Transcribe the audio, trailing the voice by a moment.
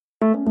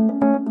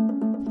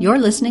You're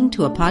listening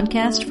to a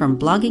podcast from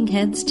Blogging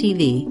Heads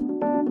TV.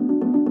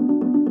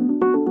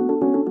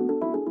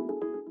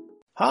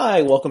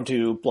 Hi, welcome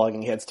to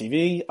Blogging Heads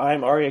TV.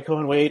 I'm Aryeh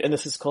Cohen-Wade, and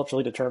this is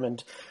Culturally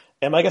Determined.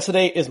 And my guest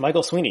today is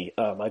Michael Sweeney.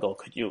 Michael,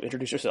 could you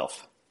introduce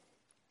yourself?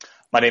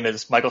 My name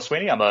is Michael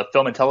Sweeney. I'm a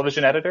film and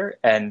television editor,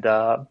 and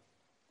And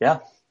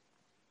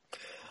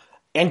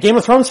Game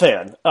of Thrones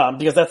fan,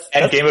 because that's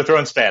Game of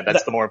Thrones fan.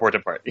 That's the more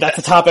important part. That's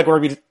the topic we're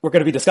going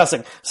to be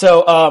discussing.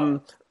 So,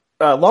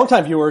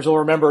 longtime viewers will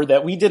remember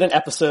that we did an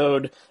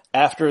episode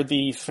after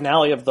the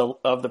finale of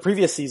the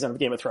previous season of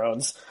Game of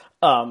Thrones.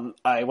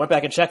 I went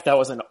back and checked. That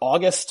was in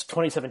August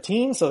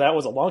 2017, so that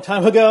was a long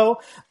time ago.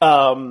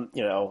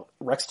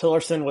 Rex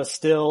Tillerson was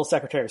still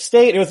Secretary of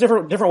State. It was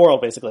different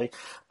world, basically.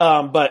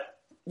 But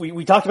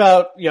we talked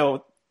about, the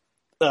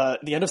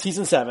end of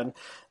season 7,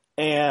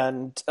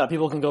 and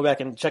people can go back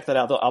and check that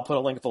out. I'll put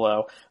a link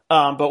below.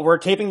 But we're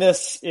taping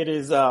this. It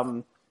is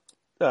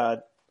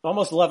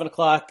almost 11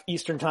 o'clock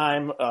Eastern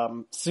time,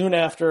 soon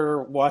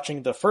after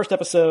watching the first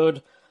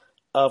episode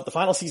of the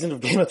final season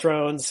of Game of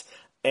Thrones.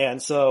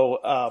 And so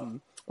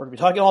we're going to be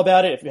talking all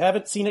about it. If you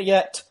haven't seen it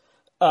yet,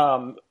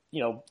 there'll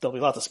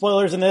be lots of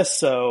spoilers in this.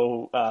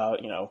 So,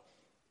 a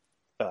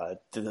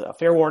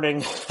fair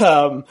warning.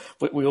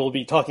 We will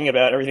be talking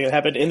about everything that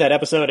happened in that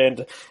episode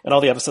and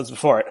all the episodes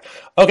before it.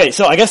 Okay,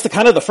 so I guess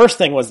the first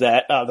thing was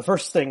that the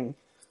first thing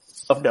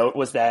of note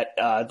was that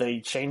they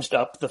changed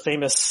up the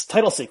famous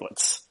title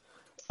sequence.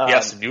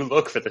 Yes, new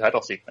look for the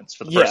title sequence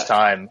for the first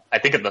time, I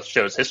think, in the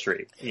show's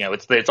history.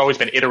 It's always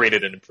been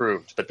iterated and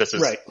improved, but this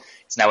is right.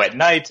 It's now at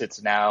night.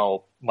 It's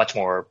now much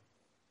more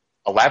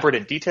elaborate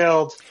and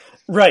detailed.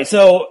 Right.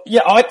 So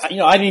I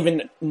didn't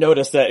even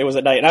notice that it was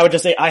at night, and I would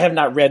just say I have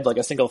not read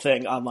a single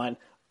thing online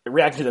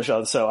reacting to the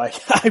show, so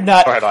I'm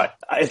not. Or have I.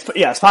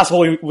 It's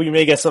possible we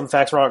may get some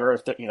facts wrong, or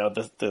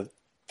the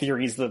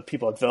theories that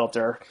people have developed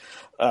are.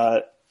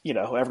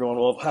 Everyone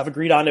will have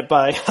agreed on it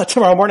by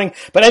tomorrow morning.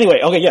 But anyway,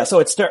 okay, yeah. So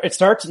it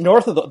starts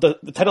north of the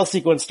title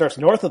sequence starts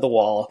north of the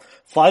wall,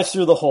 flies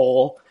through the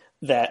hole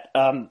that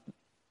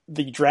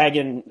the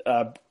dragon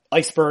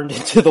ice burned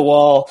into the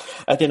wall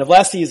at the end of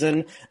last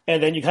season,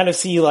 and then you kind of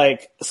see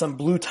some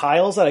blue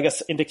tiles that I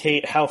guess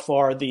indicate how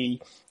far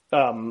the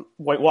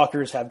White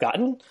Walkers have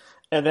gotten.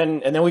 And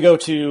then we go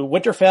to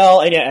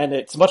Winterfell, and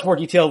it's much more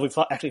detailed. We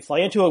actually fly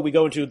into it. We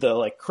go into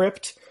the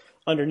crypt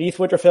underneath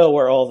Winterfell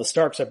where all the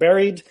Starks are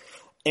buried.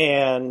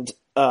 And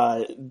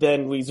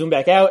then we zoom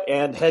back out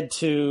and head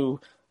to,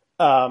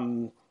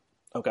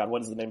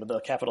 what is the name of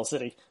the capital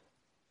city?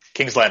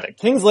 King's Landing.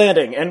 King's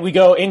Landing, and we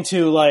go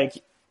into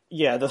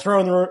the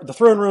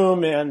throne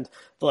room and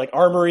the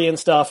armory and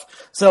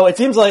stuff. So it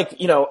seems one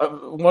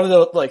of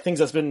the things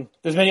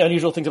there's many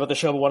unusual things about the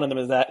show, but one of them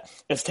is that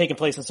it's taken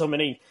place in so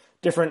many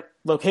different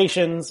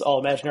locations,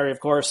 all imaginary, of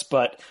course,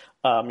 but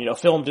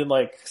filmed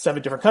in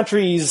 7 different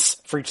countries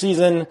for each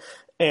season.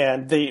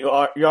 And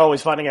you're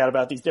always finding out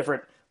about these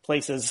different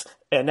places.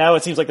 And now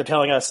it seems like they're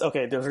telling us,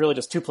 okay, there's really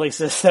just 2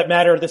 places that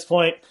matter at this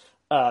point.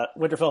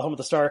 Winterfell, home of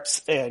the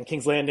Starks, and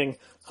King's Landing,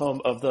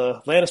 home of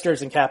the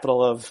Lannisters and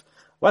capital of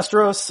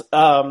Westeros.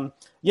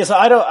 So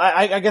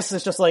I guess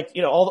it's just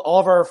all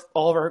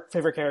of our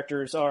favorite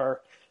characters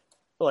are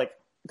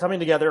coming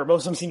together.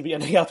 Most of them seem to be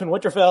ending up in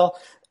Winterfell.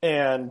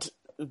 And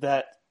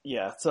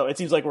so it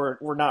seems like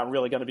we're not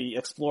really going to be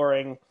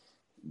exploring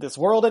this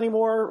world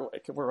anymore.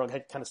 We're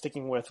kind of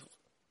sticking with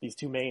these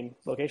 2 main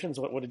locations.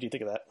 What did you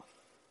think of that?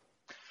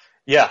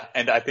 Yeah,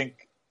 and I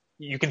think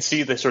you can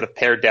see the sort of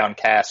pared down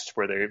cast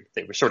where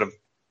they were sort of,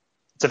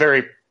 it's a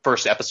very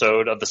first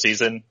episode of the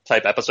season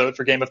type episode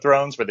for Game of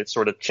Thrones where they're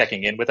sort of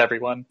checking in with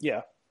everyone.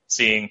 Yeah.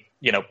 Seeing,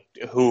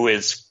 who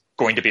is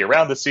going to be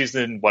around this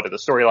season, what are the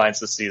storylines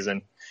this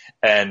season,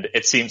 and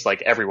it seems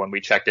like everyone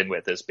we checked in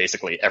with is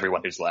basically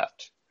everyone who's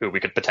left, who we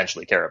could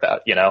potentially care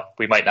about.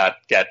 We might not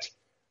get,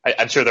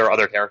 I'm sure there are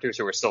other characters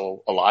who are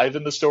still alive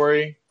in the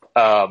story,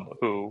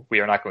 who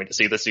we are not going to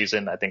see this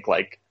season. I think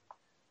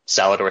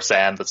Salador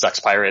Sam, the sex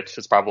pirate,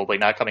 is probably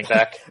not coming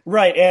back.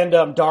 Right, and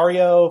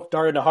Dario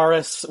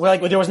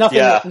Naharis. There was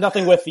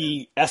nothing with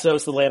the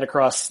Essos, the land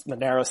across the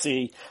Narrow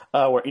Sea,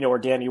 where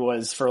Dany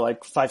was for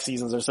 5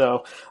 seasons or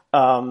so.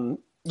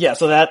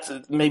 So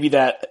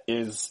that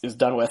is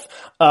done with.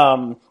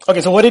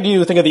 Okay, so what did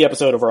you think of the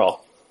episode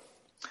overall?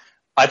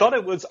 I thought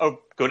it was a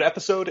good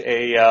episode.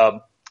 I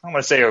don't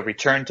want to say a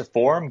return to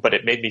form, but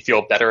it made me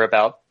feel better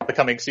about the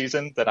coming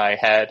season than I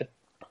had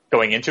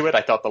going into it.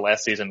 I thought the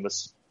last season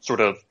was sort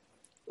of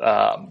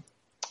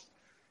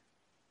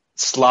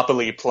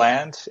sloppily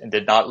planned and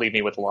did not leave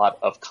me with a lot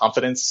of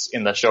confidence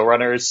in the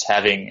showrunners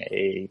having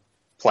a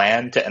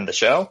plan to end the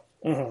show.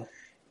 Mm-hmm.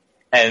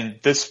 And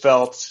this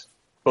felt,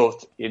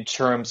 both in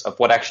terms of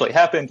what actually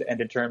happened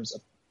and in terms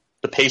of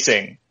the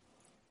pacing,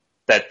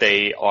 that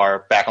they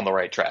are back on the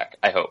right track,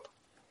 I hope.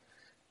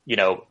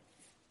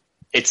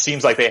 It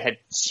seems like they had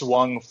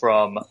swung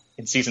from,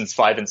 in seasons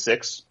 5 and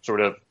 6,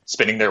 sort of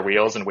spinning their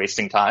wheels and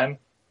wasting time,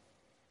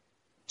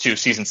 to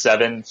season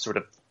 7, sort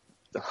of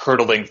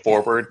hurtling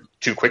forward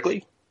too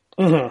quickly.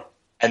 Mm-hmm.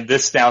 And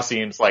this now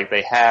seems like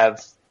they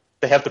have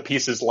they have the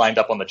pieces lined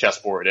up on the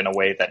chessboard in a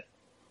way that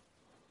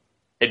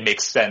it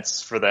makes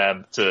sense for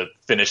them to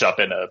finish up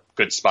in a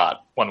good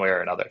spot one way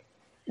or another.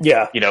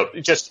 Yeah.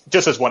 Just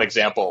as one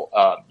example,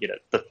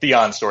 the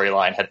Theon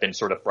storyline had been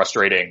sort of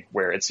frustrating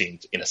where it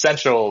seemed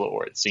inessential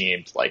or it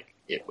seemed like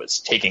it was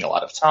taking a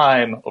lot of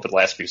time over the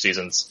last few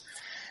seasons.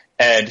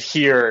 And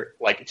here,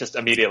 like, just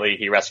immediately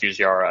he rescues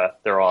Yara.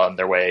 They're on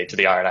their way to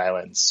the Iron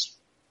Islands,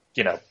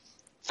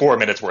 4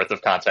 minutes worth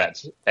of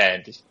content.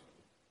 And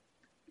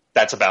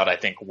that's about, I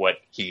think, what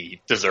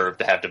he deserved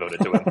to have devoted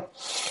to him.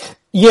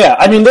 Yeah.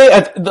 I mean,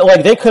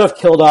 they could have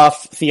killed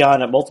off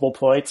Theon at multiple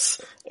points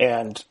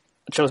and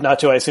chose not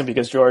to, I assume,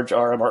 because George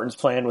R. R. Martin's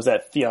plan was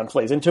that Theon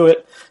plays into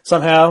it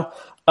somehow.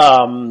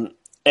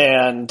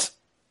 And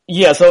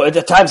yeah, so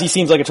at times he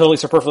seems like a totally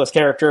superfluous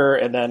character,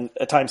 and then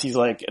at times he's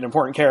like an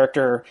important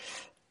character.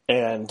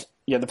 And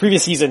the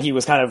previous season he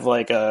was kind of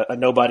like a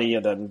nobody,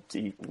 and then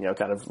he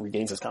kind of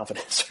regains his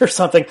confidence or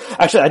something.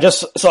 Actually, I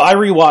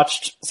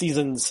rewatched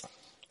seasons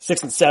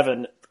 6 and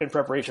 7 in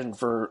preparation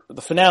for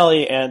the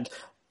finale, and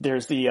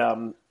there's the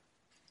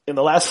in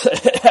the last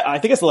I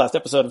think it's the last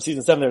episode of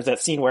season 7. There's that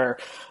scene where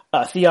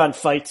Theon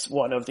fights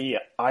one of the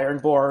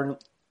Ironborn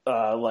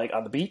like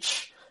on the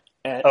beach.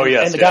 And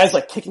the guy's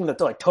like kicking the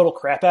like total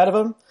crap out of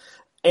him,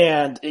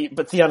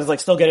 but Theon is like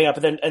still getting up,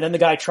 and then the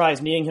guy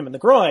tries kneeing him in the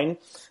groin,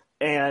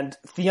 and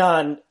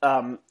Theon,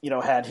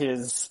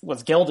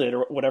 was gelded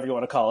or whatever you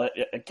want to call it,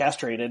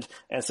 castrated,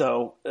 and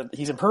so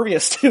he's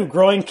impervious to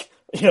growing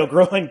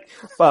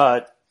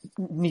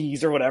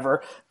knees or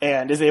whatever,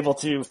 and is able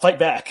to fight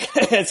back.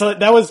 And so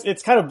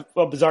it's kind of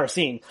a bizarre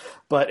scene,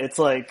 but it's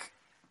like.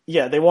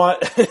 Yeah, they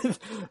want, I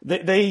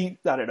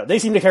don't know, they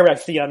seem to care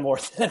about Theon more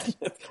than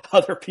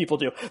other people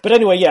do. But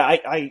anyway, yeah,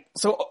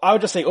 so I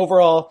would just say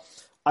overall,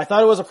 I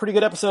thought it was a pretty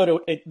good episode.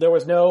 There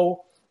was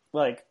no,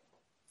 like,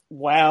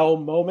 wow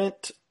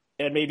moment,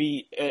 and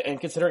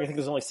considering I think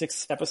there's only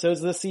 6 episodes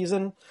this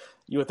season,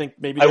 you would think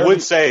maybe... I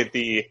would say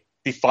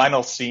the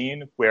final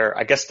scene where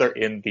I guess they're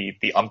in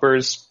the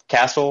Umber's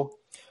castle,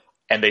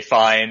 and they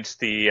find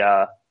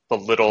the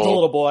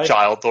little boy,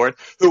 child lord,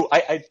 who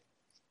I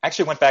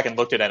actually went back and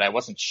looked at it, and I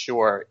wasn't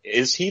sure.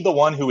 Is he the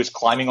one who is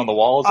climbing on the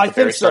walls? I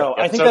think so.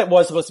 I think that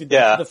was supposed to be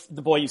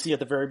the boy you see at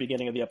the very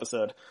beginning of the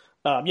episode.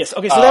 Yes.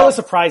 Okay. So that was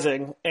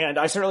surprising, and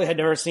I certainly had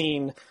never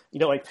seen,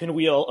 like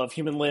pinwheel of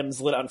human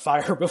limbs lit on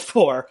fire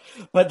before.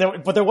 But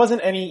there wasn't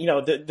any.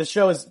 The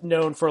show is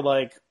known for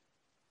like,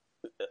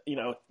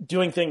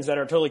 doing things that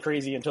are totally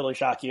crazy and totally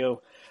shock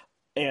you.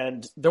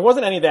 And there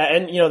wasn't any of that.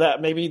 And that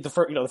maybe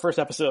the first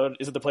episode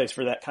isn't the place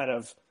for that kind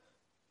of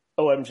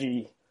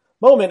OMG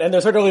moment, and there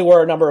certainly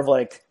were a number of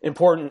like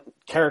important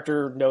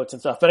character notes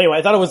and stuff. But anyway,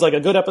 I thought it was like a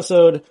good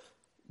episode.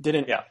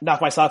 Didn't knock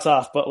my socks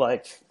off, but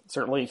like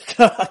certainly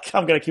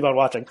I'm going to keep on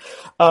watching.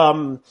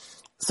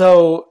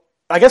 So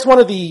I guess a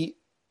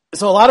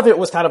lot of it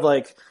was kind of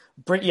like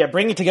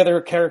bringing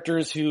together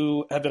characters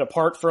who have been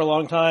apart for a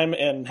long time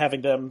and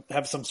having them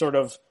have some sort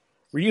of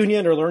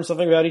reunion or learn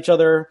something about each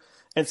other.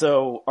 And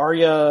so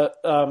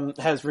Aryeh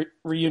has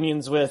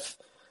reunions with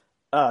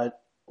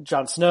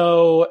Jon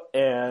Snow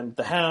and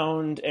the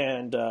Hound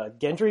and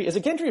Gendry. Is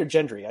it Gendry or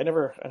Gendry? I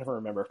never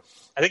remember.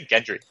 I think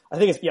Gendry. I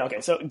think it's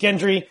okay. So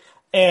Gendry,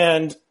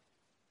 and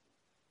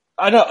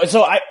I know.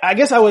 So I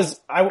guess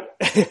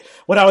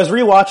when I was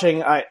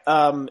rewatching,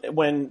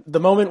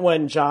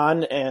 when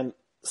Jon and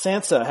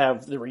Sansa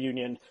have the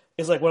reunion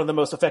is like one of the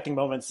most affecting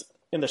moments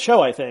in the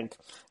show, I think.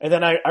 And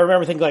then I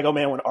remember thinking like, oh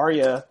man, when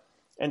Arya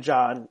and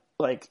Jon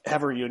like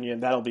have a reunion,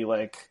 that'll be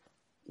like,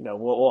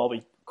 we'll all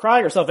be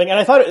crying or something. And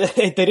I thought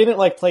they didn't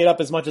like play it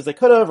up as much as they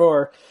could have,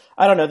 or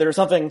I don't know, there was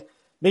something,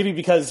 maybe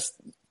because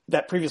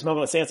that previous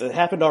moment with Sansa had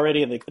happened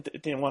already and they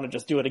didn't want to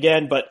just do it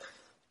again. But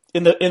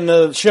in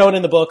the show and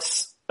in the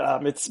books,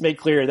 it's made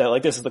clear that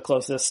like this is the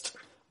closest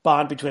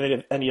bond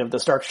between any of the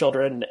Stark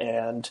children,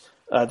 and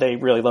they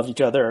really loved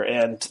each other,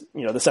 and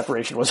the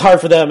separation was hard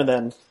for them, and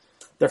then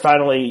they're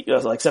finally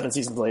like 7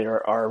 seasons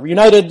later are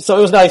reunited. So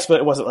it was nice, but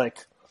it wasn't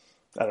like,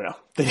 I don't know,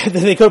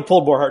 they could have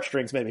pulled more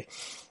heartstrings maybe.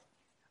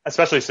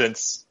 Especially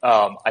since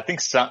I think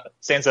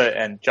Sansa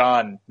and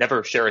Jon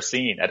never share a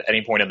scene at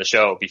any point in the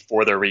show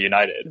before they're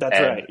reunited. That's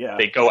right. Yeah,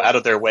 they go out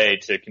of their way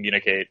to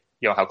communicate,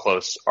 how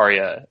close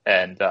Arya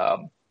and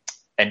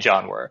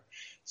Jon were.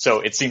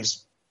 So it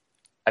seems,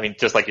 I mean,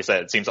 just like you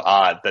said, it seems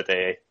odd that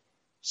they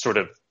sort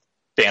of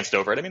danced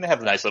over it. I mean, they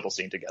have a nice little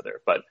scene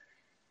together, but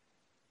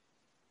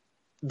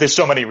there's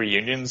so many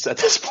reunions at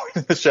this point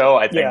in the show.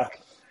 I think,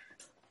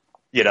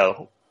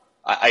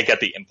 I get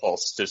the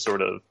impulse to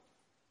sort of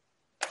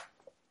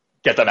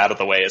get them out of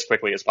the way as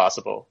quickly as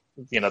possible.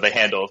 They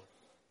handle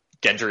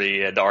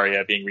Gendry and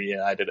Arya being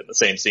reunited in the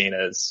same scene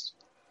as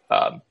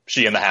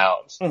she and the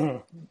Hound. Mm-hmm.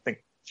 I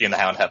think she and the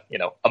Hound have,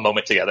 a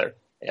moment together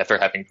after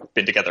having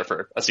been together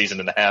for a season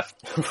and a half.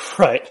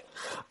 Right.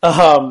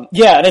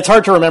 Yeah, and it's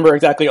hard to remember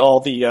exactly all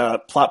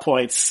the plot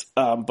points,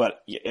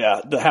 but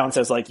yeah, the Hound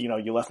says like,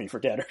 you left me for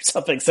dead or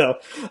something, so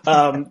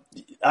I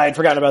had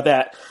forgotten about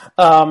that.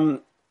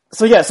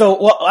 So yeah,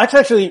 I can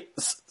actually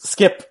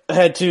skip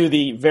ahead to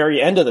the very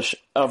end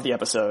of the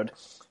episode.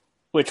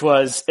 which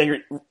was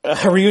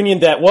a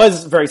reunion that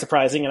was very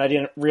surprising, and I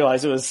didn't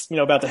realize it was,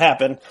 about to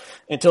happen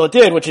until it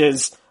did, which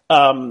is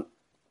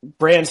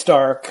Bran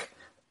Stark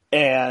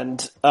and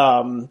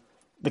the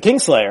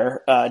Kingslayer,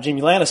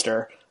 Jaime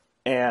Lannister.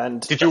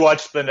 And did you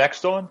watch the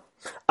next one?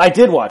 I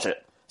did watch it.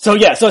 So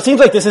yeah, so it seems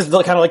like this is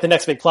kind of like the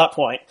next big plot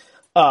point.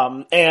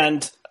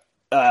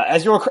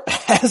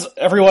 As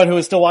everyone who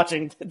is still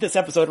watching this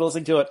episode or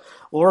listening to it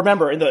will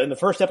remember, in the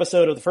first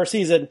episode of the first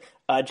season,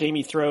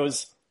 Jaime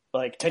throws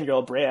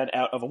 10-year-old Bran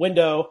out of a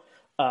window,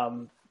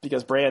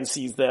 because Bran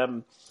sees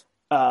Jaime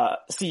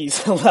and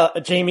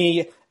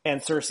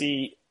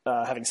Cersei,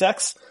 having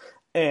sex.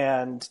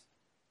 And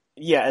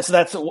yeah, so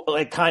that's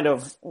kind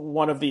of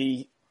one of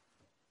the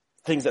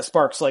things that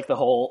sparks the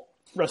whole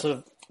rest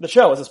of the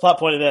show is this plot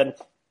point. And then,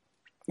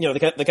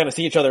 they kind of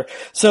see each other.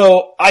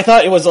 So I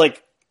thought it was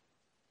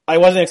I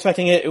wasn't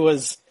expecting it. It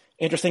was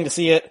interesting to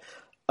see it.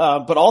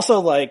 But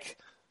also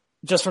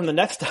just from the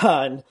next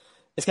on,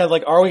 it's kind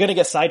of are we going to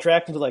get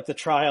sidetracked into the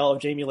trial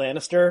of Jaime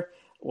Lannister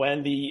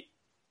when the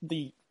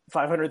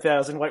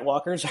 500,000 White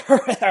Walkers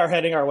are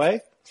heading our way?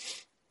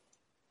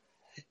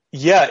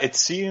 Yeah, it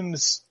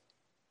seems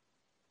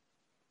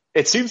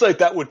like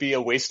that would be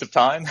a waste of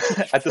time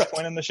at this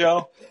point in the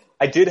show.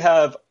 I did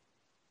have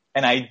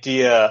an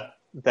idea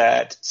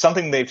that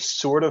something they've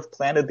sort of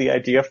planted the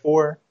idea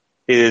for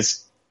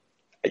is,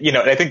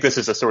 I think this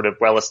is a sort of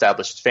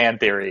well-established fan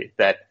theory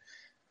that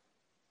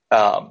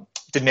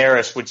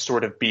Daenerys would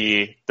sort of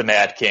be the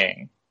Mad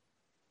King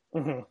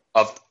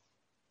of,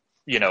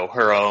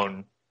 her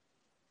own.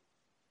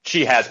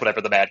 She has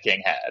whatever the Mad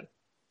King had,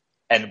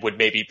 and would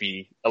maybe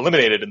be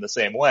eliminated in the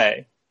same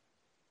way.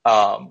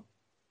 And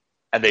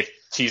they've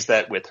teased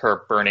that with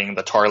her burning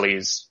the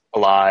Tarleys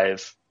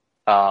alive.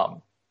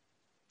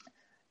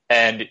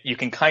 And you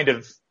can kind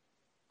of,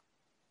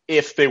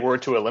 if they were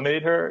to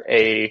eliminate her,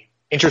 a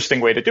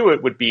interesting way to do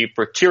it would be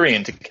for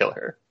Tyrion to kill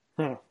her.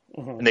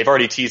 And they've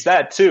already teased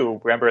that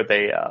too. Remember, I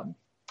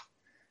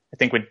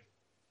think when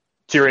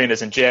Tyrion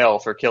is in jail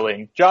for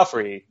killing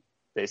Joffrey,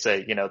 they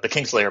say, the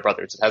Kingslayer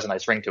brothers, it has a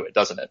nice ring to it,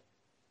 doesn't it?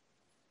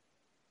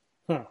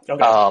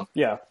 Okay.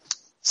 Yeah.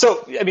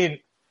 So, I mean,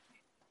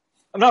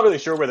 I'm not really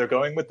sure where they're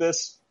going with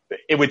this.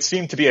 It would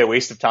seem to be a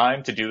waste of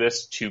time to do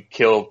this to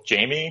kill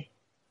Jaime,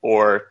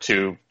 or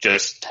to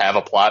just have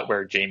a plot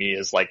where Jaime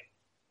is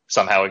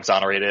somehow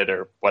exonerated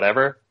or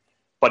whatever.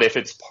 But if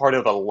it's part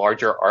of a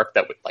larger arc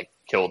that would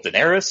kill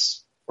Daenerys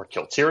or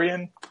kill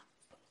Tyrion,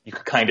 you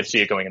could kind of see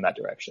it going in that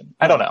direction.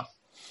 I don't know.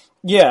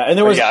 Yeah, and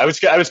I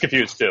was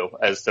confused too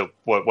as to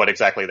what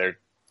exactly they're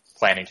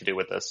planning to do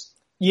with this.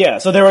 Yeah,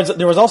 so there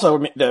was also,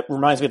 that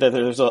reminds me that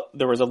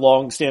there was a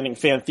long-standing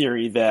fan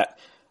theory that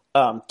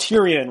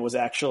Tyrion was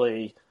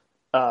actually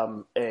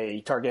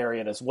a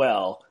Targaryen as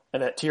well,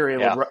 and that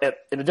Tyrion would,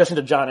 in addition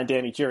to Jon and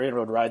Dany, Tyrion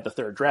would ride the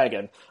third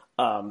dragon.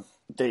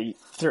 The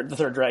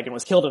third dragon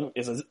was killed and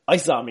is an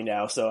ice zombie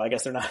now, so I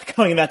guess they're not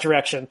going in that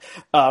direction.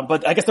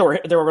 But I guess there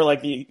were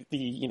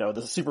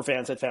the super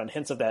fans had found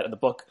hints of that in the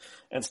book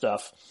and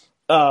stuff.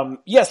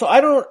 So I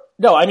don't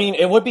know. I mean,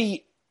 it would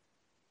be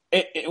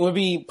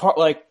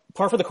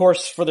par for the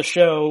course for the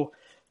show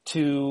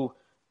to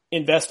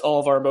invest all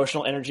of our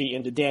emotional energy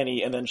into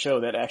Dany and then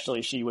show that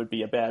actually she would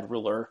be a bad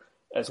ruler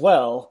as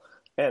well.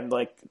 And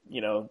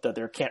that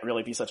there can't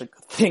really be such a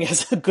thing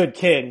as a good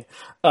king.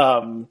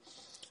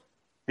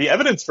 The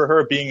evidence for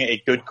her being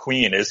a good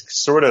queen is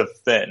sort of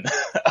thin,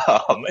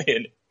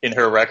 in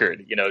her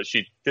record.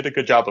 She did a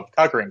good job of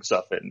conquering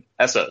stuff in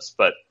Essos,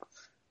 but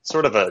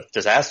sort of a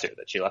disaster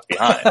that she left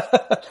behind.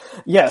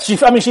 Yeah, she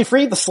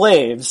freed the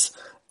slaves,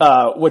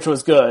 which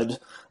was good,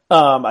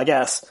 I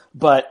guess,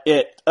 but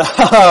it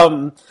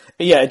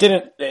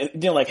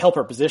didn't help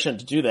her position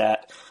to do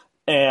that.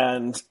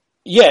 And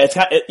yeah,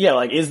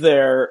 is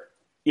there,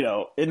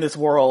 in this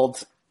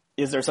world,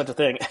 is there such a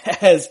thing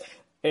as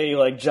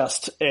a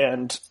just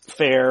and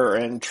fair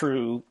and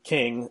true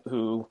king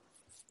who,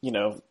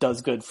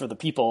 does good for the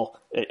people?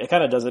 It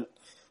kind of doesn't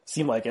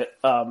seem like it.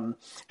 And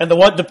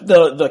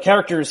the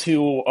characters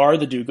who are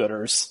the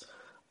do-gooders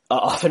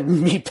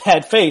often meet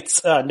bad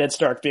fates. Ned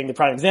Stark being the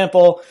prime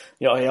example.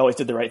 He always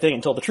did the right thing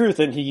and told the truth,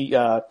 and he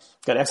got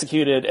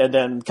executed. And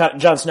then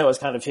Jon Snow is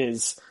kind of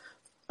his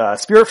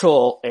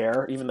spiritual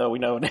heir, even though we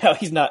know now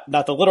he's not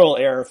the literal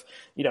heir.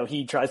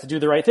 He tries to do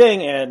the right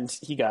thing, and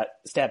he got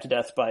stabbed to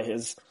death by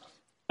his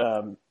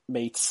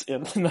mates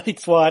in the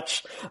Night's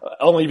Watch,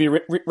 only to be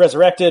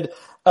resurrected.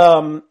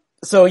 So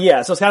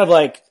it's kind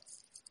of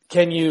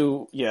can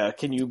you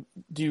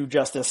do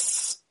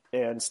justice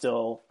and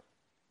still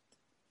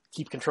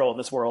keep control of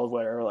this world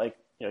where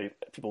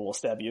people will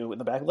stab you in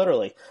the back,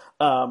 literally.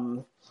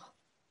 And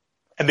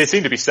they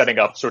seem to be setting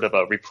up sort of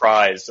a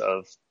reprise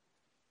of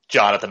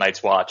Jon at the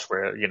Night's Watch,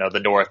 where,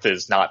 the North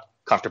is not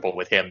comfortable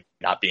with him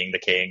not being the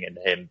king and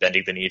him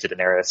bending the knee to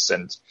Daenerys.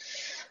 And,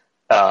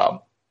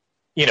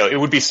 it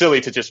would be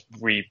silly to just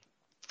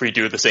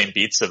redo the same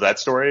beats of that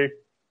story.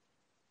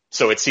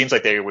 So it seems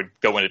like they would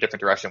go in a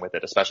different direction with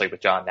it, especially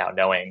with Jon now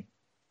knowing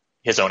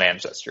his own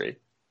ancestry.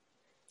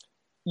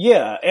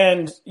 Yeah,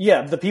 and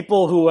the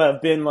people who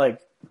have been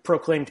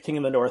proclaimed king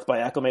of the North by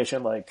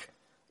acclamation, like,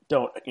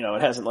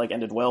 it hasn't like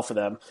ended well for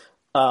them.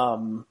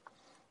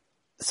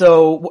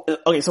 So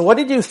what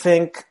did you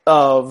think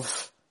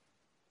of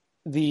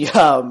the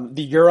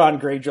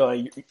Euron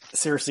Greyjoy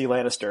Cersei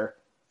Lannister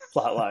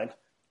plotline?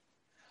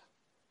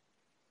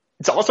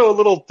 It's also a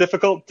little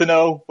difficult to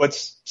know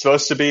what's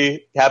supposed to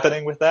be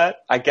happening with that.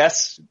 I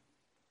guess,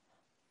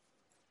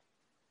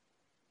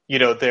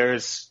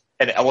 there's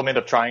an element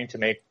of trying to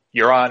make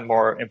Euron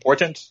more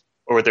important,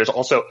 or there's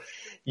also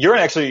Euron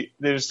actually,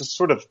 there's this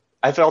sort of,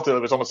 I felt it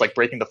was almost like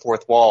breaking the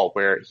fourth wall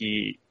where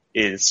he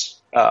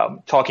is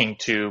talking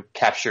to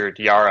captured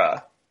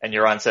Yara, and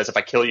Euron says, if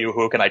I kill you,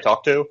 who can I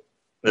talk to?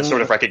 This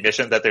sort of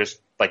recognition that there's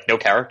like no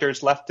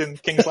characters left in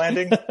King's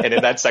Landing and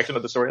in that section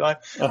of the storyline.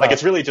 Like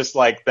it's really just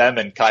like them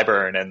and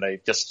Qyburn, and they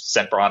just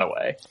sent Bronn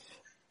away.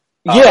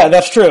 Yeah,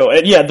 that's true.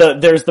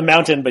 There's the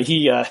mountain, but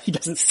he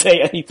doesn't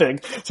say anything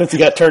since he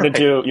got turned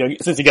into,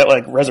 since he got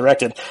like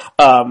resurrected.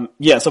 So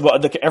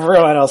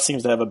everyone else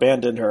seems to have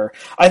abandoned her.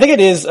 I think it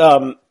is,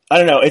 I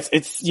don't know,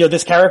 it's,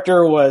 this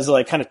character was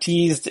like kind of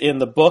teased in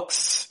the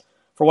books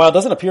for a while. It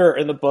doesn't appear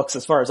in the books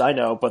as far as I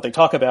know, but they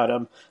talk about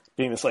him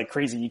being this like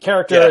crazy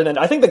character. Yeah. And then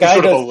I think the guy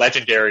sort of a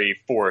legendary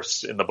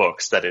force in the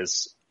books that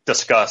is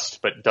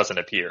discussed but doesn't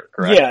appear,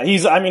 correct? Yeah,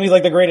 he's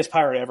like the greatest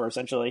pirate ever,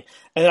 essentially.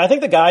 And I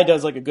think the guy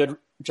does like a good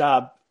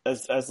job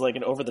as like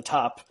an over the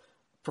top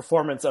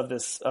performance of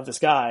this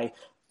guy.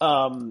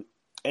 And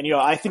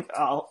I think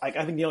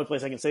the only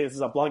place I can say this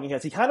is on Blogging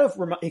Heads. He kind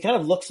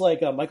of looks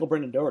like Michael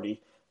Brendan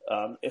Doherty.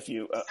 If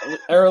you,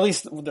 or at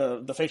least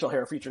the facial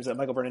hair features that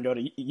Michael Brendan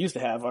Doherty used to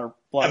have. Our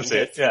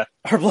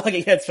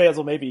Blogging Heads fans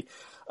will maybe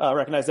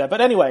recognize that.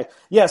 But anyway,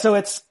 yeah. So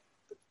it's,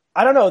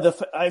 I don't know.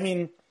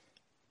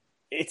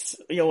 It's,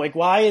 like,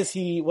 why is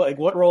he, like,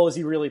 what role is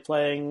he really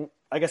playing?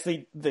 I guess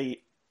they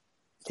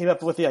came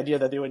up with the idea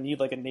that they would need,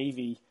 like, a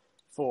navy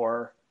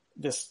for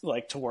this,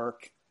 like, to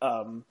work.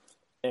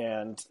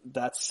 And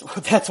that's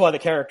why the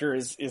character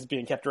is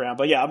being kept around.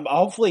 But yeah,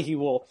 hopefully he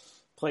will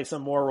play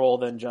some more role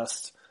than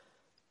just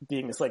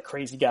being this, like,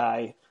 crazy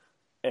guy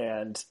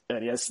and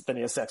he has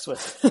sex with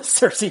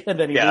Cersei and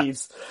then he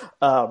leaves.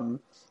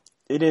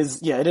 It is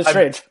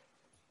strange.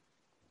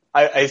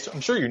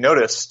 I'm sure you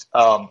noticed,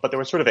 but there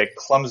was sort of a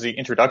clumsy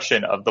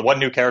introduction of the one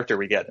new character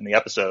we get in the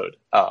episode,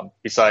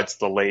 besides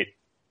the late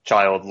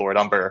child Lord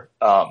Umber,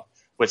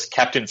 was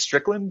Captain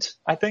Strickland,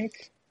 I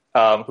think,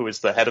 who is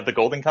the head of the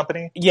Golden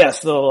Company.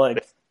 Yes, the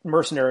like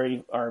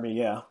mercenary army,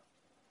 yeah.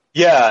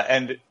 Yeah,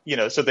 and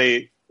so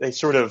they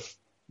sort of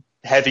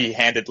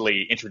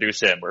heavy-handedly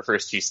introduce him, where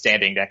first he's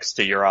standing next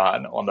to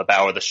Euron on the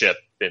bow of the ship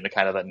in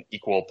kind of an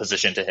equal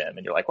position to him,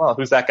 and you're like, well,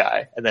 who's that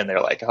guy? And then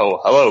they're like, oh,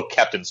 hello,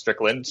 Captain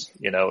Strickland,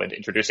 and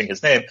introducing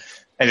his name,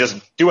 and he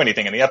doesn't do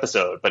anything in the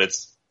episode, but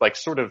it's like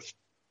sort of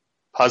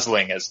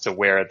puzzling as to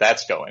where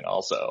that's going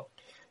also.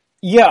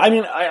 Yeah, I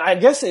mean, I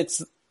guess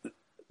it's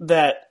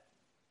that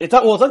it's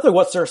unclear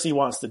what Cersei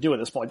wants to do at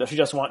this point. Does she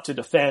just want to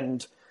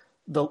defend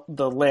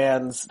the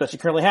lands that she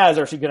currently has,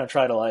 or is she going to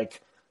try to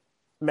like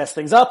mess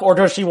things up, or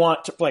does she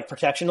want like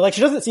protection? Like,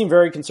 she doesn't seem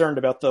very concerned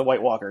about the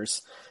White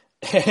Walkers,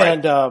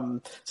 and so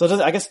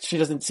I guguess she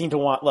doesn't seem to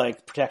want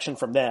like protection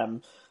from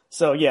them.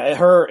 So yeah,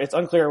 it's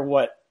unclear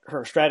what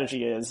her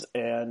strategy is,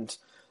 and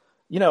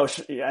she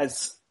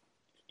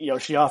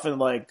often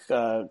like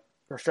her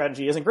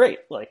strategy isn't great.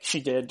 Like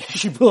she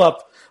blew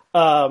up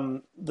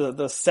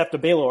the Sept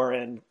of Baelor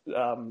and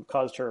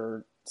caused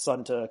her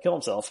son to kill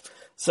himself.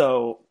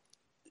 So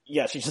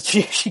yeah, she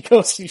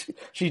does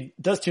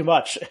too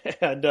much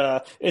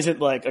and isn't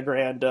like a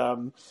grand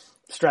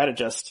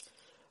strategist.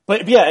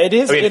 But yeah, it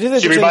is. It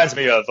is. She reminds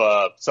me of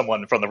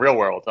someone from the real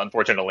world,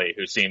 unfortunately,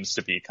 who seems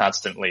to be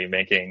constantly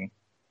making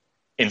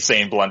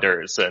insane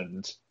blunders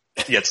and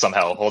yet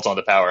somehow holds on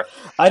to power.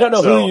 I don't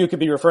know who you could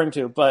be referring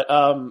to, but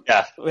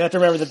we have to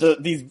remember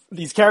that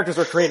these characters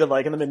were created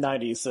like in the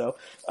mid-90s. So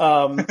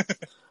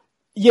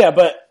yeah,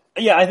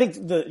 I think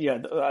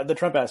the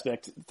Trump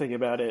aspect, thinking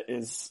about it,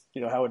 is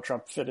how would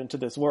Trump fit into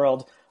this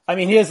world? I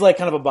mean, he is like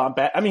kind of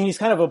he's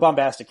kind of a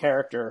bombastic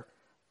character,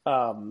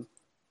 and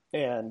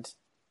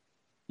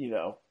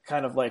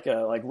kind of like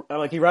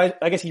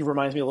I guess he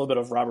reminds me a little bit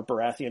of Robert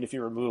Baratheon if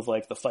you remove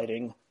like the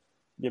fighting,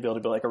 the ability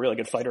to be like a really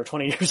good fighter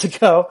 20 years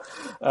ago.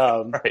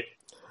 Right.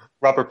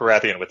 Robert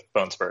Baratheon with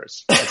bone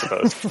spurs, I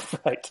suppose.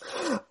 Right.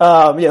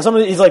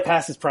 He's like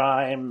past his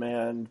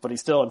prime, but he's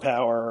still in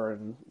power,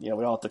 and we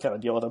all have to kind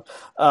of deal with him.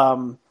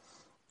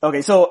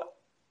 Okay, so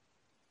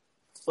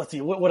let's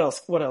see, what else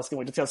can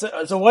we discuss?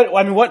 So what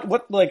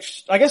like,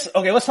 I guess,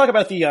 okay, let's talk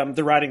about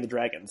the riding the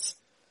dragons.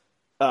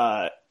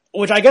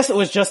 Which I guess it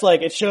was just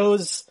like, it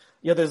shows,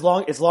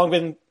 it's long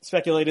been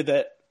speculated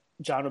that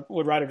Jon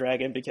would ride a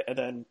dragon, and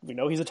then we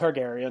know he's a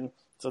Targaryen,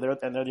 so they're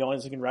the only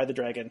ones who can ride the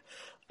dragon.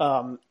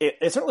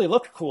 It certainly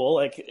looked cool.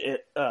 Like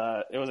it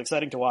was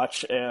exciting to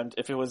watch, and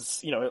if it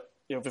was,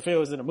 if it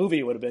was in a movie,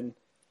 it would have been,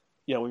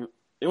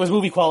 it was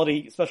movie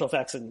quality special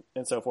effects and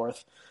so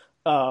forth.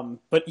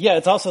 But yeah,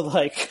 it's also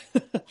like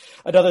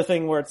another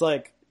thing where it's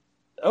like,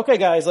 okay,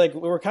 guys, like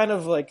we're kind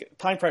of like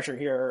time pressure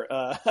here.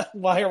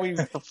 Why are we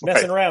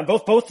messing around?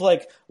 Both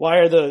like why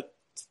are the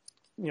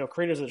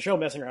creators of the show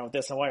messing around with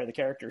this, and why are the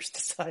characters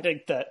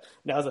deciding that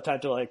now's the time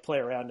to like play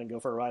around and go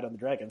for a ride on the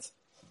dragons?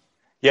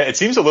 Yeah, it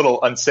seems a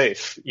little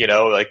unsafe,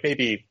 like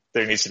maybe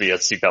there needs to be a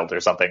seatbelt or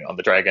something on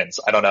the dragons.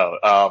 I don't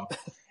know.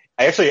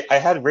 I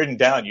had written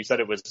down, you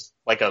said it was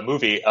like a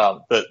movie.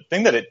 The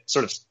thing that it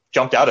sort of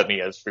jumped out at me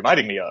as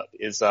reminding me of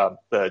is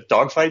the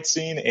dogfight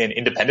scene in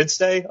Independence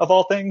Day, of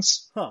all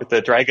things, with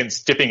the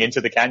dragons dipping into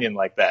the canyon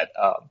like that.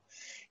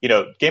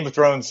 Game of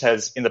Thrones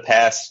has in the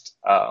past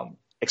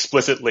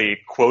explicitly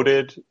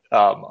quoted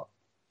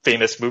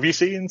famous movie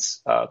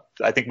scenes.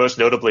 I think most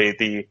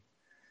notably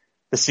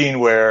the scene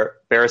where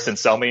Barristan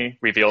Selmy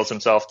reveals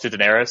himself to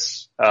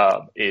Daenerys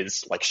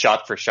is like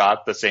shot for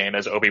shot the same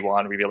as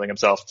Obi-Wan revealing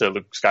himself to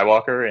Luke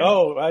Skywalker in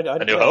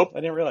A New Hope.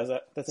 I didn't realize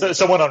that. So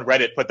someone on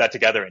Reddit put that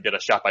together and did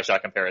a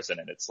shot-by-shot comparison,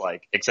 and it's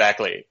like,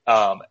 exactly.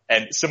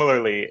 And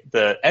similarly,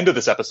 the end of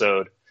this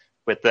episode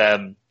with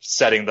them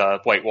setting the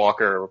White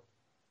Walker,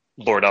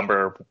 Lord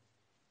Umber,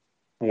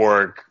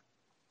 Warg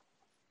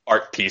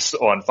art piece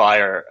on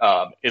fire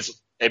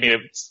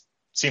it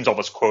seems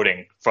almost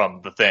quoting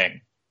from The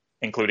Thing,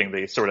 including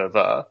the sort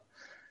of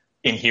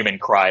inhuman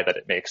cry that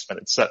it makes when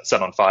it's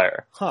set on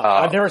fire.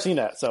 I've never seen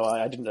that, so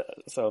I didn't.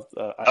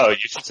 You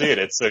should see it.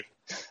 It's a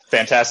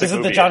fantastic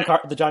movie. Is it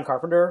the John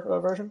Carpenter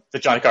version? The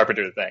John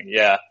Carpenter thing,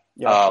 yeah.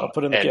 Yeah, I'll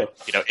put it in the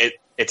queue.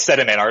 It's set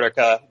in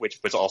Antarctica, which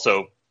was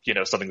also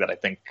something that I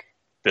think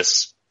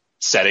this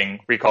setting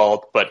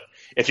recalled. But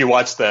if you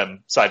watch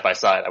them side by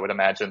side, I would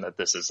imagine that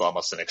this is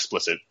almost an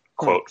explicit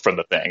quote from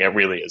The Thing. It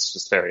really is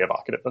just very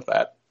evocative of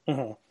that.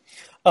 Mm-hmm.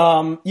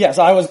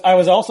 So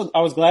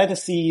I was glad to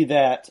see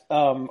that,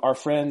 our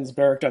friends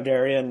Beric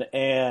Dondarrion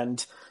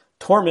and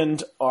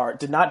Tormund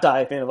did not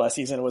die at the end of last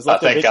season. It was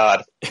left thank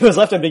God. It was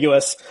left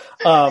ambiguous.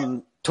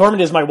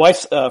 Tormund is my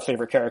wife's,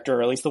 favorite character,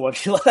 or at least the one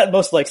she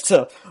most likes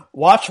to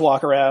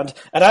walk around.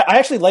 And I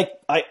actually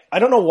I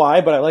don't know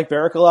why, but I like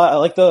Beric a lot. I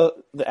like the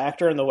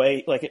actor and the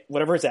way, like,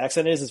 whatever his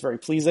accent is very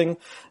pleasing.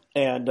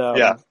 And,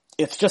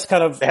 it's just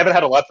kind of... They haven't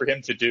had a lot for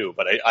him to do,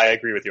 but I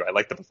agree with you. I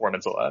like the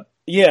performance a lot.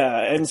 Yeah,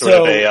 and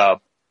so...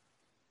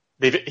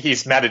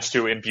 he's managed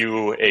to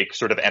imbue a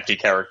sort of empty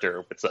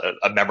character with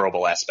a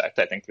memorable aspect,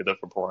 I think, through the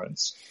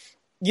performance.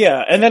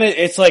 Yeah, and then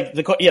it's like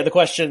the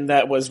question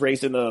that was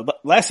raised in the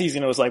last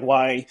season was like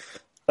why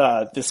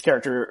this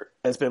character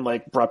has been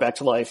like brought back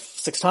to life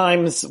 6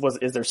 times.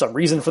 Is there some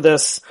reason for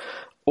this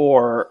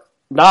or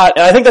not?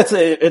 And I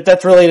think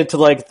that's related to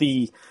like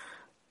the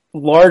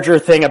larger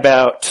thing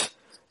about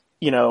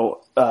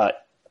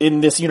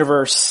in this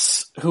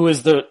universe, who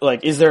is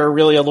is there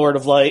really a Lord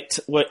of Light?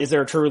 Is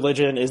there a true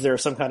religion? Is there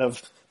some kind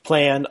of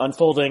plan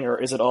unfolding,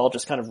 or is it all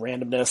just kind of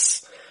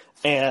randomness?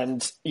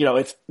 And,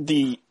 if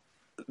the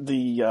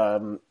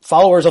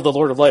followers of the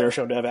Lord of Light are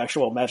shown to have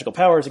actual magical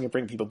powers and can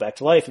bring people back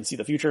to life and see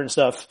the future and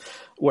stuff,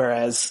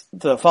 whereas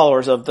the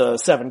followers of the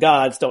 7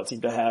 gods don't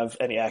seem to have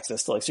any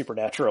access to like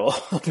supernatural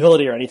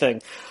ability or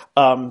anything.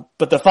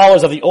 But the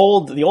followers of the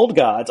old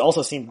gods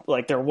also seem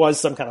like there was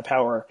some kind of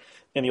power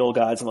in the old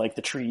gods, and like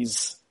the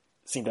trees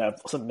seem to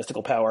have some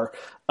mystical power.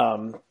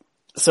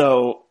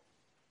 So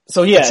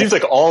yeah. It seems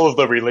like all of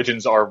the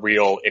religions are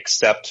real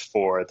except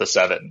for the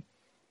 7,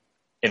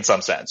 in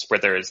some sense, where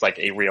there is like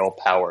a real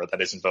power that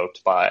is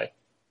invoked by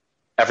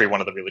every one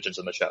of the religions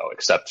in the show,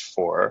 except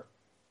for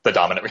the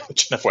dominant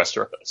religion of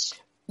Westeros.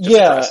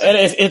 Yeah, and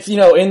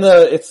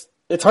it's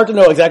it's hard to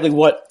know exactly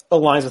what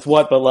aligns with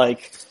what, but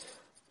like,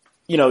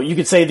 you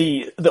could say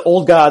the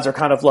old gods are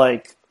kind of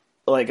like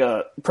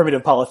a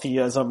primitive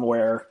polytheism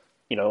where,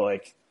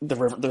 like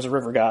there's a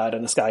river god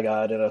and a sky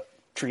god and a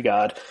tree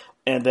god.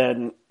 And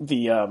then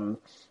the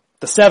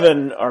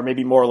 7 are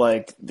maybe more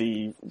like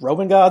the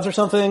Roman gods or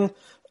something.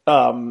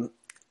 And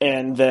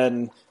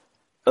then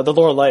the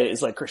Lord of Light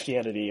is like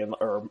Christianity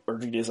or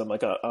Judaism,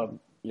 like a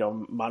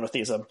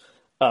monotheism.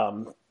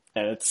 And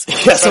it's,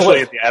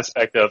 especially the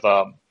aspect of,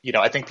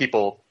 I think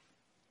people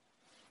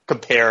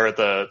compare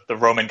the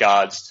Roman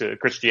gods to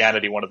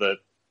Christianity. One of the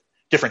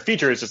different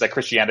features is that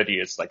Christianity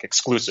is like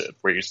exclusive,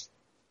 where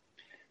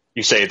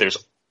you say there's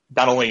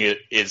not only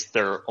is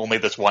there only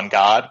this one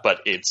God,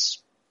 but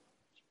it's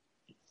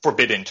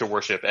forbidden to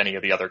worship any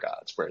of the other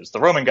gods. Whereas the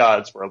Roman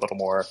gods were a little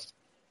more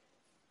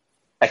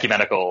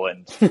ecumenical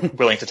and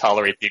willing to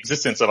tolerate the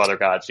existence of other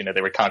gods.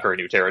 They would conquer a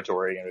new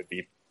territory and it would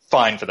be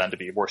fine for them to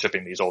be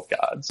worshiping these old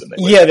gods. And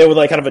they would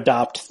like kind of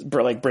adopt,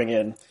 like bring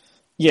in.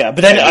 Yeah,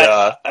 but then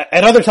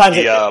at other times,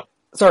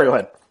 sorry, go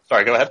ahead.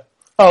 Sorry, go ahead.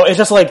 Oh, it's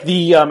just like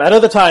at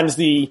other times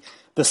the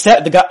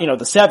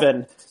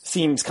 7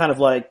 seems kind of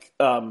like,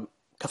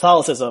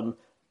 Catholicism,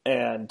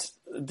 and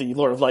the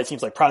Lord of Light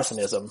seems like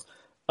Protestantism.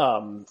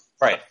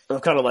 Right.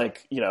 Kind of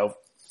like,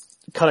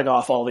 cutting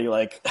off all the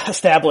like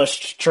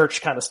established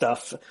church kind of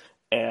stuff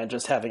and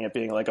just having it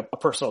being like a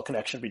personal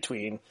connection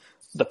between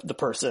the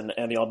person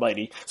and the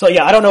Almighty. So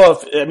yeah, I don't know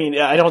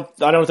I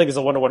don't think it's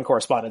a 1-to-1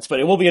 correspondence,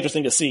 but it will be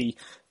interesting to see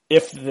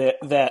if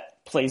that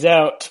plays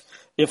out.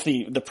 if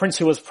the prince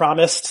who was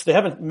promised, they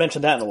haven't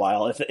mentioned that in a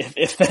while,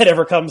 if that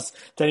ever comes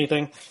to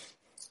anything.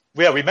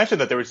 Yeah, we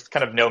mentioned that there was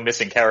kind of no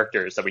missing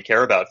characters that we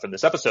care about from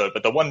this episode,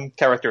 but the one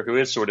character who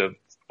is sort of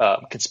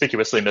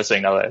conspicuously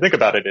missing, now that I think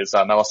about it, is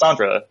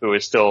Melisandre, who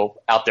is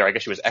still out there. I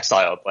guess she was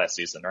exiled last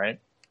season, right?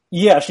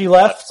 Yeah, she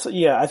left.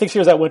 Yeah, I think she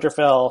was at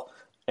Winterfell,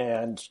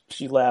 and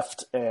she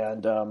left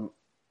and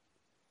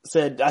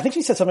said, I think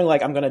she said something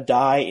like, "I'm going to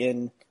die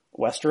in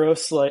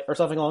Westeros," like, or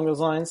something along those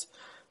lines.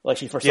 Like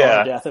she foresaw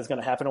her death is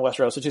going to happen in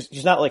Westeros. So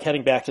she's not like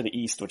heading back to the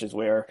east, which is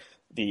where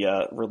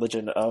the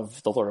religion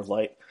of the Lord of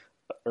Light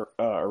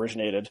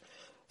originated.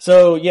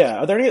 So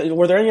yeah,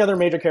 were there any other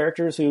major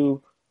characters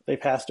who they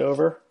passed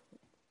over?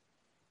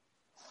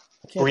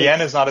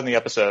 Brienne is not in the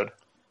episode.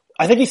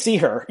 I think you see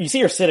her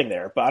sitting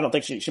there, but I don't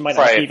think she might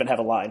not even have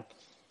a line.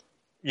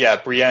 Yeah,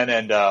 Brienne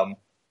and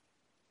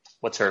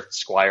what's her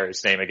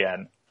squire's name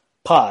again?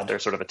 Pod. They're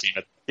sort of a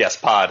team. Yes,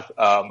 Pod.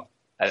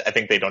 I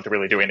think they don't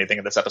really do anything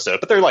in this episode,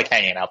 but they're like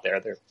hanging out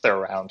there. They're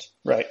around.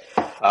 Right.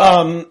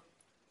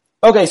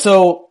 Okay,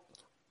 so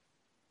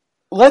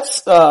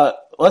let's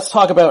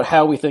talk about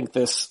how we think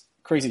this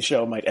crazy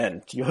show might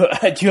end. Do you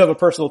have a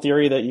personal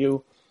theory that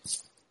you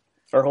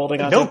are holding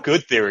on to? No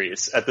good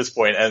theories at this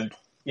point, and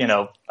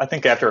I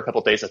think after a couple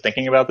of days of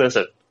thinking about this,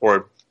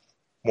 or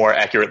more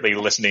accurately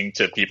listening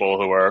to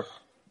people who are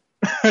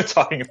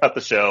talking about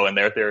the show and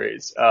their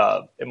theories,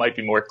 it might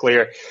be more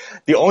clear.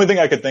 The only thing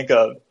I could think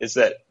of is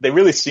that they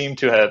really seem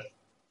to have,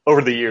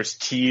 over the years,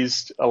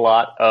 teased a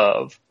lot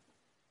of,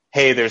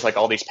 hey, there's like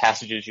all these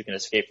passages you can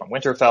escape from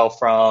Winterfell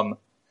from.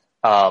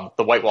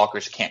 The White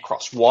Walkers can't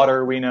cross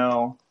water, we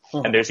know.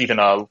 Mm-hmm. And there's even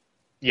a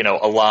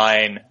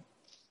line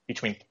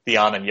between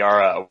Theon and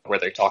Yara where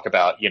they talk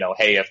about,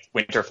 hey, if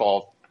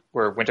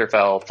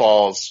Winterfell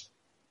falls,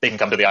 they can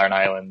come to the Iron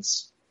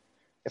Islands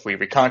if we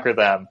reconquer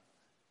them.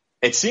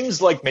 It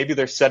seems like maybe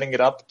they're setting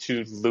it up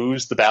to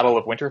lose the Battle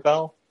of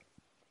Winterfell.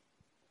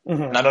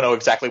 Mm-hmm. And I don't know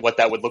exactly what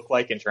that would look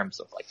like in terms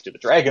of, like, do the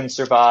dragons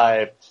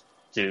survive?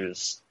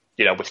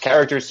 Which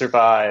characters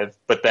survive?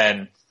 But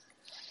then,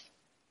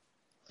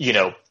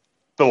 the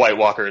White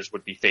Walkers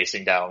would be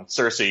facing down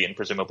Cersei and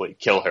presumably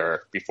kill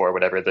her before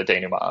whatever the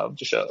denouement of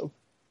the show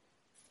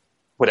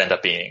would end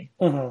up being.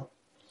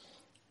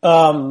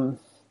 Mm-hmm.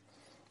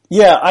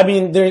 Yeah, I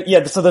mean,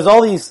 so there's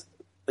all these,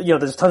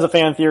 there's tons of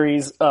fan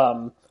theories,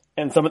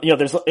 and some,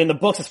 there's, in the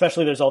books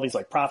especially, there's all these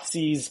like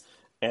prophecies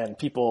and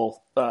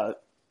people,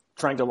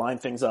 trying to line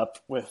things up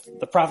with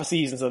the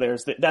prophecies. And so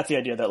that's the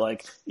idea that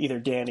like either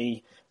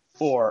Dany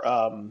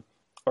or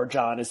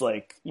Jon is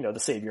like, the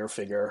savior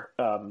figure,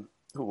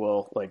 who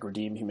will like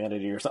redeem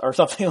humanity or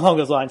something along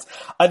those lines.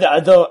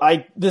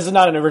 This is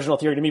not an original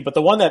theory to me, but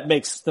the one that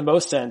makes the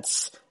most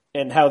sense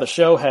in how the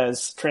show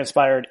has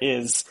transpired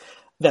is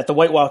that the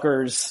White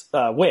Walkers,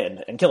 win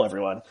and kill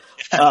everyone.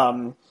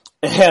 And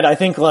I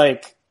think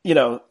like,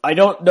 I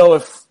don't know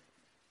if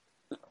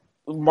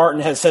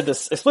Martin has said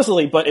this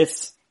explicitly, but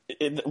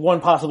one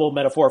possible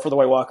metaphor for the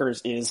White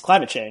Walkers is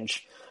climate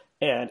change.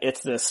 And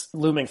it's this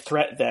looming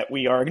threat that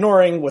we are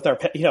ignoring with our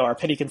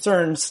petty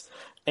concerns.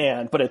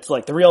 But it's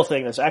like the real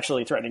thing that's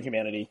actually threatening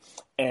humanity.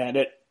 And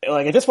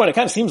at this point, it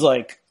kind of seems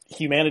like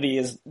humanity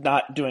is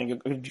not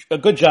doing a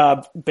good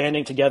job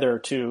banding together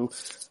to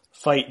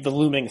fight the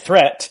looming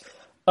threat.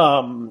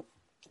 And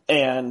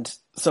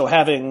so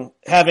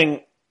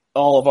having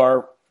all of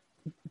our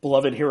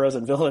beloved heroes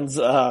and villains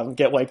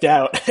get wiped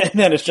out, and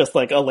then it's just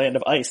like a land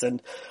of ice.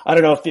 And I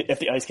don't know if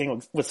the Ice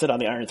King would sit on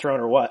the Iron Throne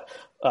or what.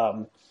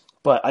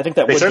 But I think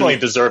that they certainly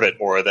deserve it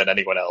more than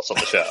anyone else on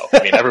the show.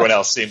 I mean, everyone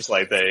else seems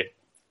like they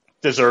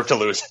deserve to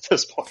lose at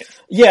this point.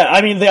 Yeah,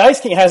 I mean, the Ice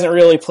King hasn't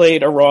really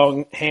played a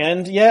wrong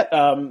hand yet.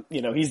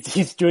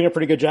 He's doing a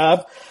pretty good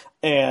job.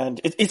 And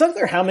it's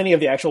unclear how many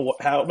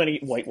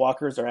White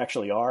Walkers there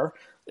actually are.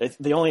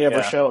 They only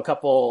ever show a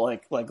couple,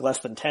 like less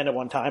than 10 at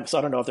one time. So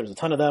I don't know if there's a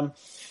ton of them.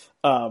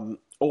 And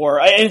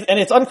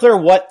it's unclear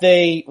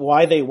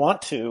why they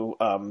want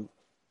to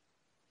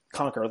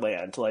conquer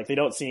land. Like they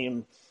don't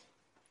seem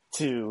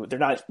to. They're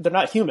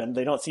not human.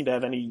 They don't seem to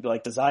have any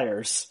like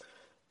desires.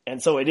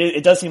 And so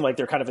it does seem like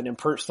they're kind of an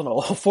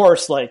impersonal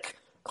force, like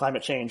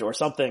climate change or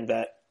something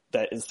that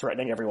is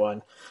threatening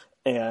everyone.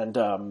 And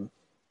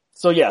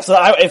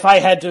if I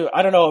had to,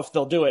 I don't know if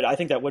they'll do it. I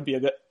think that would be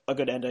a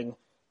good ending.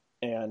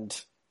 And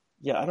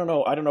yeah, I don't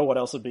know what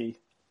else would be.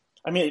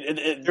 I mean,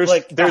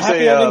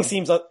 ending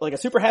seems like a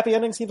super happy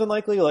ending seems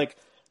unlikely. Like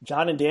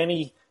Jon and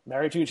Dany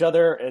married to each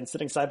other and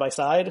sitting side by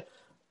side,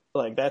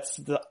 like that's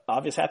the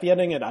obvious happy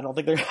ending. And I don't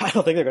think they're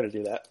going to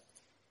do that.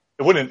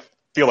 It wouldn't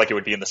feel like it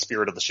would be in the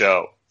spirit of the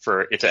show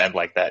for it to end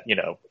like that.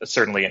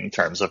 Certainly in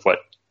terms of what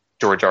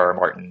George R. R.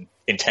 Martin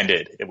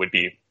intended, it would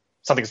be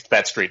something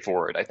that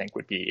straightforward. I think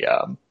would be.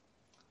 I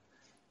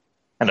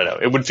don't know.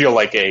 It would feel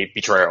like a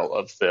betrayal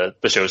of the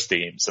show's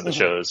themes and the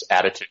show's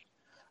attitude.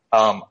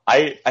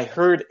 I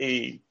heard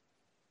a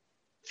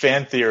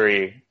fan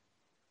theory,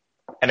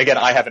 and again,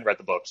 I haven't read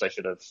the books. I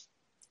should have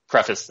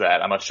prefaced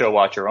that. I'm a show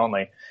watcher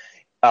only.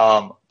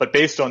 But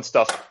based on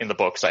stuff in the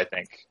books, I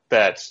think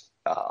that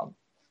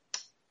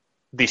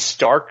the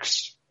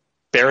Starks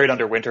buried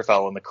under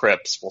Winterfell in the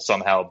crypts will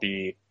somehow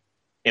be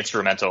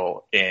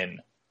instrumental in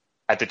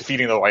either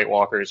defeating the White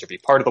Walkers or be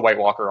part of the White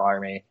Walker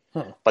army.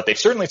 But they've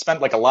certainly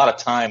spent like a lot of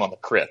time on the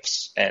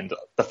crypts and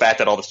the fact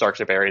that all the Starks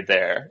are buried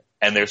there.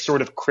 And they're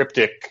sort of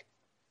cryptic,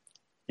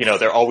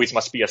 there always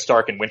must be a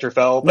Stark in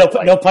Winterfell.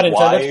 But no pun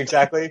intended. Why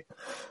exactly?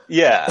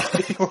 Yeah.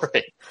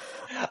 Right.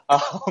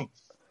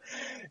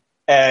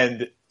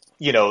 And,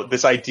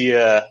 this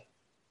idea,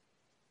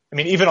 I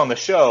mean, even on the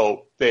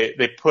show,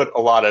 they put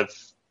a lot of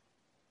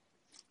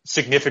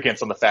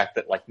significance on the fact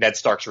that like Ned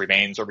Stark's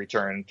remains are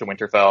returned to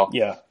Winterfell.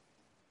 Yeah.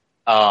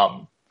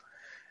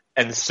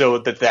 And so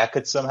that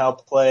could somehow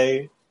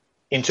play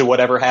into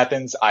whatever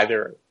happens,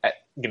 either,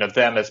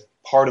 them as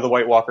part of the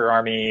White Walker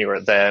army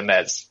or them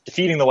as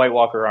defeating the White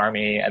Walker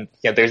army. And,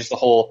 there's the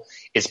whole,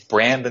 is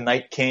Bran the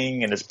Night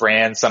King, and is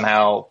Bran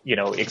somehow,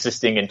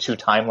 existing in two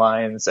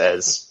timelines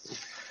as,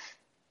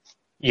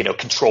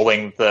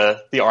 controlling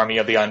the army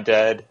of the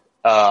undead.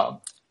 I'm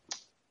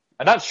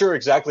not sure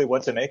exactly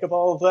what to make of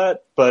all of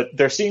that, but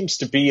there seems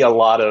to be a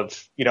lot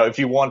of, if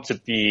you want to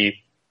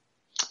be,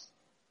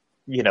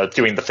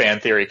 doing the fan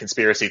theory,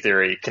 conspiracy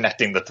theory,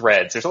 connecting the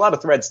threads, there's a lot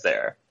of threads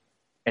there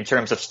in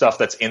terms of stuff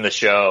that's in the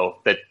show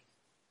that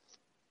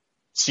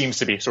seems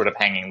to be sort of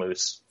hanging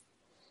loose.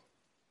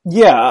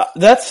 Yeah,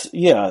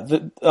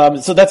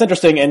 so that's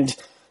interesting. And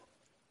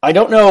I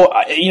don't know,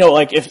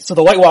 so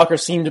the White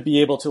Walkers seem to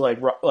be able to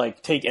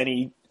like take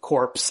any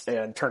corpse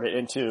and turn it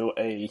into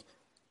a,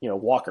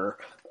 walker,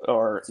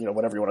 or,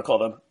 whatever you want to call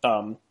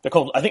them. They're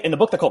called, I think in the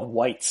book they're called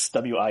Wights,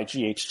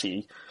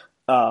 W-I-G-H-T.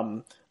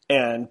 But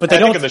they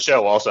don't. think in the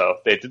show also,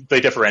 they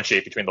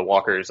differentiate between the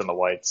walkers and the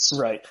Wights.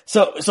 Right.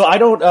 So I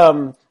don't,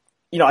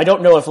 I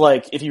don't know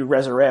if you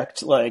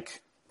resurrect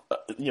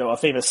a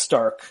famous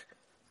Stark,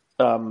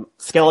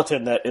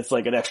 skeleton, that it's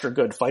like an extra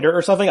good fighter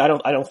or something. I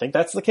don't think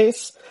that's the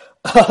case.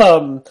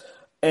 So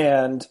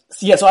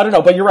I don't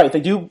know, but you're right. They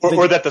do.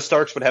 Or that the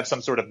Starks would have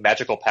some sort of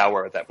magical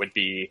power that would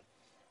be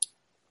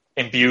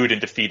imbued in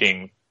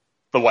defeating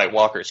the White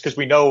Walkers. Because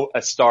we know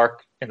a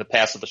Stark in the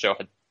past of the show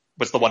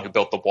was the one who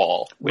built the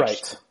wall,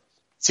 which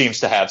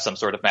seems to have some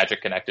sort of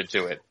magic connected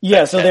to it.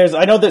 Yeah, so there's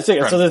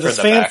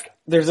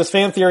this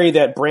fan theory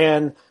that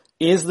Bran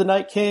is the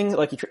Night King,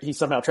 like he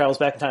somehow travels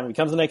back in time and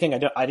becomes the Night King.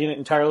 I didn't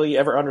entirely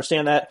ever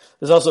understand that.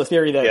 There's also a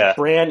theory that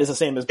Bran is the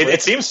same as Brick.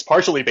 It seems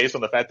partially based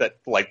on the fact that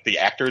like the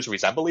actors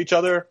resemble each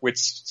other, which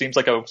seems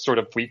like a sort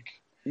of weak.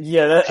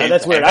 Yeah,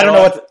 that's weird. I don't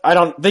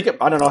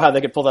know how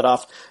they could pull that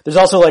off. There's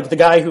also like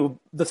the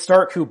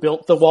Stark who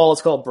built the wall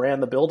is called Bran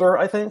the Builder,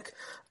 I think.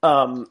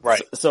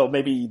 Right. So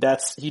maybe he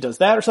does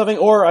that or something.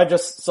 Or I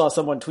just saw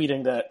someone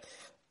tweeting that,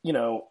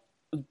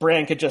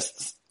 Bran could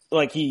just,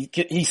 like,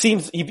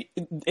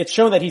 it's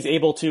shown that he's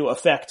able to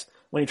affect,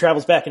 when he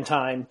travels back in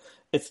time,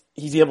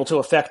 he's able to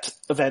affect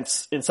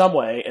events in some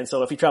way. And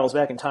so if he travels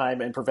back in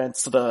time and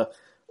prevents the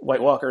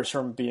White Walkers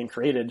from being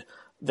created,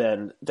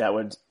 then that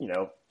would,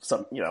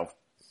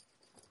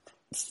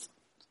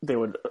 they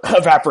would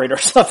evaporate or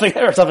something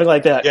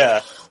like that.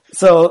 Yeah.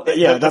 So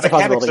yeah, that's a possibility. The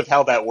mechanics of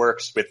how that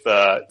works with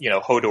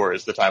Hodor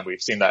is the time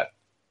we've seen that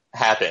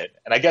happen.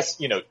 And I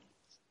guess,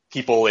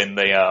 people in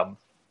the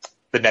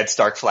Ned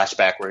Stark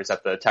flashback where he's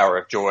at the Tower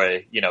of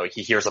Joy,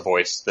 he hears a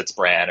voice that's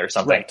Bran or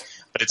something. Right.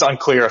 But it's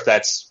unclear if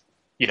that's,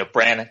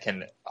 Bran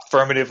can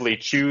affirmatively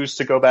choose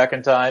to go back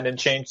in time and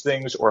change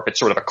things, or if it's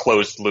sort of a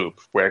closed loop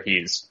where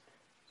he's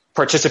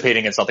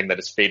participating in something that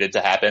is fated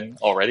to happen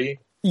already.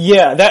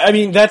 Yeah,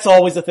 that's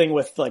always the thing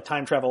with like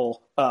time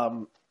travel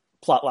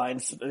plot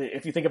lines.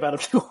 If you think about it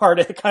too hard,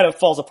 it kind of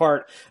falls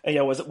apart. And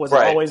was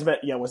right. it always meant?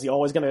 Was he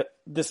always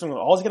this thing was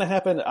always gonna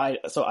happen?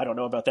 So I don't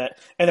know about that.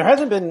 And there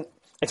hasn't been,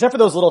 except for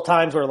those little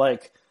times where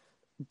like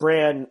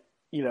Bran,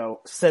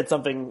 said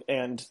something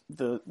and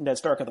the Ned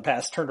Stark of the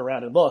past turned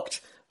around and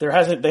looked. They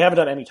haven't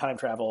done any time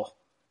travel,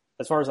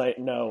 as far as I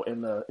know, in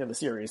the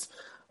series.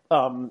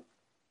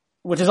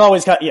 Which is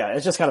always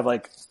it's just kind of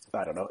like,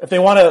 I don't know. If they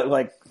want to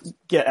like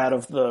get out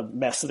of the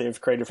mess they've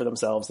created for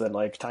themselves, then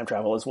like time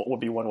travel would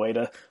be one way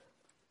to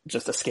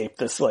just escape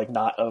this like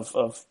knot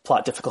of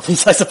plot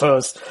difficulties, I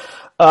suppose.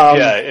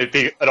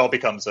 It all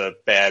becomes a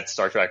bad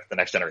Star Trek: The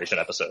Next Generation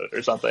episode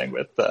or something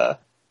with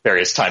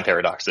various time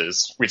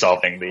paradoxes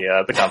resolving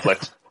the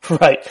conflict.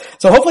 Right.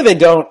 So hopefully they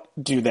don't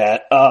do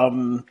that.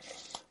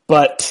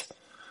 But.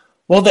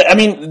 Well,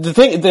 the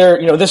thing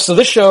there,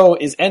 this show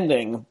is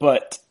ending,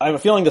 but I have a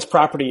feeling this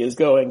property is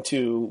going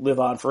to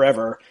live on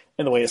forever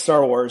in the way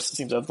Star Wars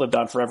seems to have lived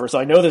on forever. So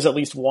I know there's at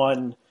least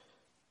one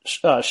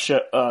Game of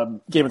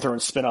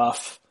Thrones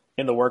spinoff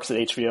in the works at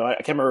HBO. I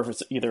can't remember if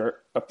it's either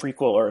a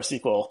prequel or a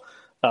sequel.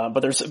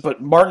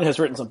 But Martin has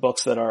written some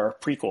books that are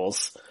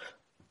prequels.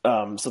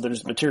 So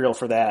there's material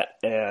for that.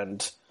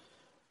 And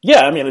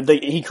yeah,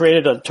 he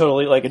created a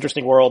totally like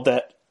interesting world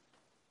that,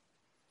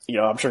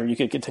 I'm sure you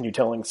could continue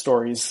telling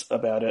stories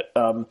about it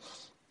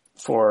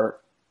for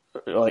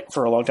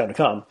a long time to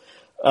come.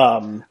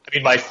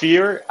 My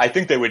fear, I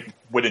think they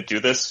wouldn't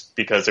do this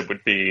because it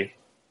would be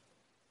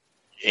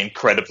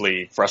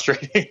incredibly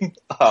frustrating.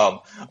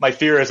 My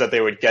fear is that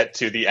they would get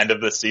to the end of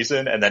the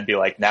season and then be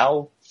like,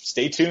 now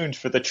stay tuned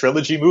for the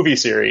trilogy movie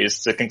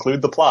series to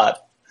conclude the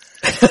plot.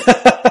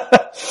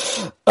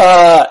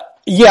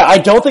 Yeah, I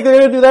don't think they're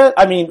going to do that.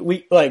 I mean,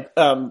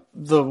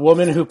 the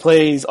woman who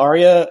plays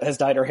Aryeh has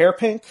dyed her hair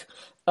pink.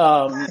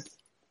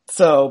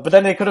 But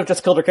then they could have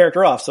just killed her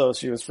character off, so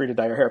she was free to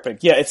dye her hair pink.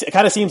 Yeah, it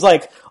kind of seems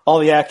like all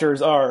the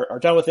actors are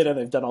done with it, and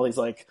they've done all these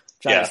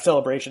giant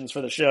celebrations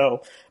for the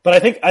show. But I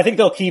think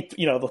they'll keep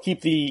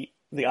the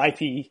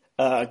IP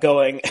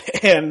going,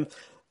 and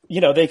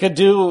they could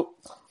do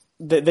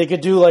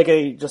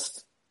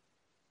just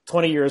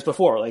 20 years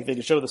before, they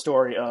could show the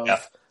story of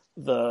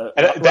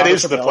that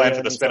is the plan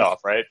for the spinoff,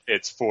 right?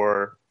 It's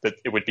for that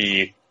it would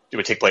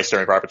take place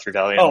during Robert's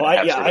Rebellion.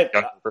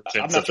 Younger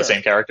versions of the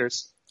same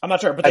characters. I'm not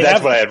sure, but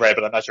that's what I had read,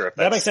 but I'm not sure if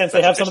that makes sense.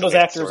 They have some of those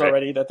actors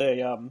already that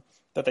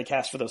they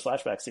cast for those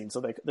flashback scenes, so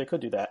they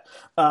could do that.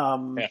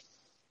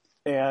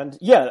 And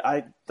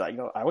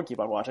I would keep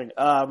on watching.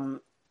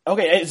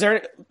 Okay, is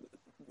there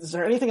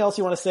anything else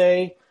you want to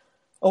say?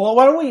 Oh, well,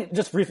 why don't we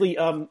just briefly?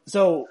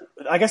 So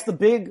I guess the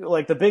big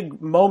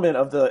moment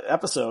of the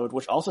episode,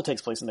 which also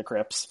takes place in the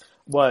crypts,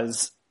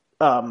 was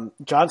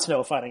Jon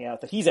Snow finding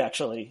out that he's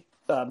actually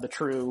the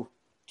true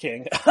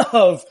king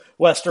of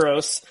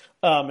Westeros,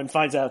 and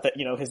finds out that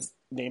his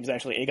name is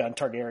actually Aegon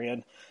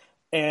Targaryen,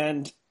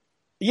 and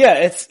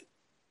that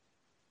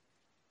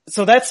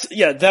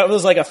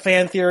was a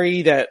fan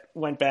theory that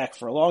went back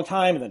for a long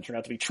time and then turned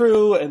out to be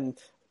true, and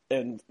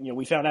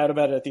we found out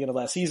about it at the end of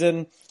last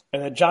season,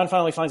 and then Jon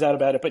finally finds out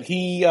about it, but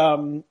he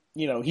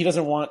he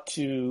doesn't want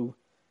to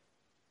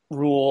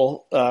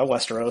rule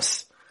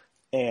Westeros,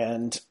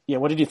 and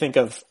what did you think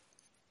of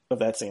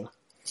that scene?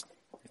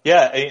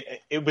 Yeah,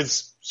 it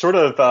was sort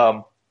of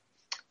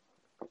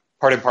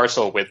part and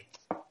parcel with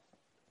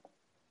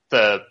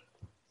the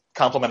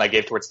compliment I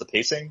gave towards the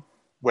pacing,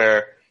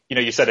 where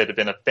you said it had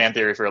been a fan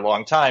theory for a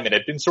long time, and it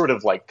had been sort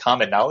of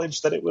common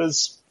knowledge that it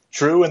was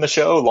true in the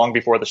show long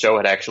before the show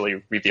had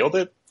actually revealed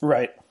it.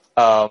 Right.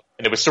 And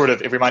it was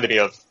it reminded me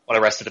of on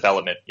Arrested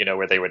Development,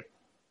 where they would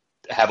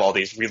have all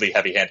these really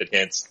heavy-handed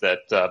hints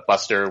that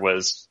Buster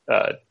was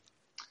the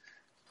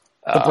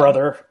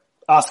brother.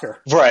 Oscar.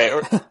 Right.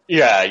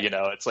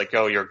 It's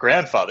oh, your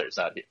grandfather's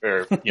not here,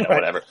 or, right.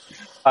 Whatever.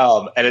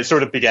 And it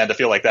sort of began to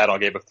feel like that on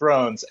Game of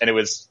Thrones. And it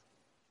was,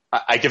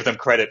 I give them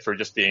credit for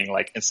just being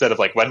instead of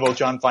when will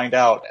Jon find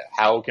out?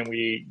 How can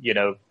we,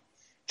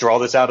 draw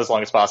this out as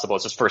long as possible?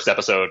 It's just first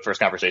episode, first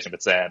conversation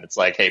with Sam. It's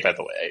hey, by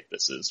the way,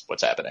 this is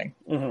what's happening.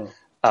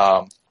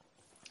 Mm-hmm.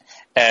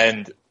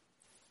 And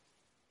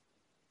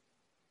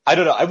I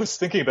don't know. I was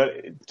thinking about,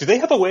 do they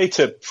have a way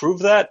to prove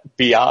that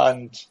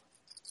beyond,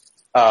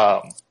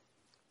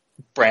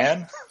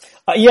 Bran?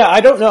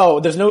 I don't know.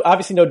 There's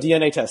obviously no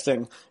DNA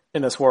testing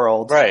in this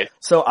world. Right.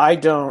 So I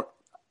don't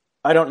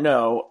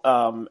know.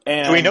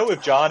 And do we know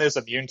if Jon is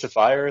immune to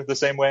fire the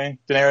same way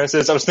Daenerys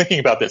is? I was thinking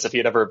about this, if he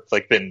had ever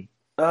been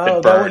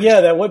burned.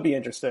 That would be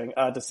interesting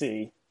to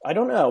see. I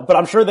don't know, but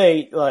I'm sure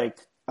they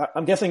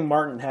I'm guessing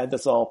Martin had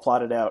this all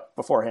plotted out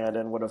beforehand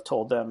and would have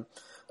told them.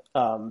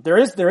 There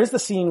is the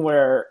scene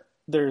where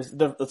it's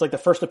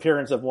the first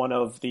appearance of one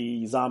of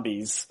the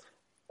zombies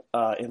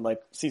in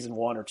season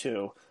 1 or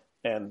 2,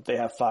 and they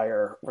have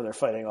fire where they're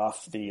fighting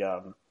off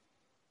the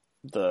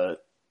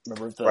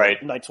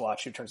right. Night's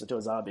Watch who turns into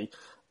a zombie.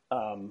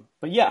 But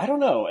I don't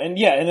know. And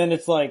then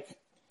it's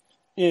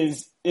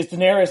is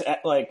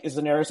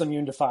Daenerys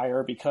immune to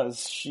fire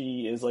because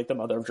she is the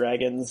mother of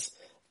dragons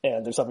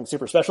and there's something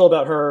super special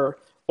about her,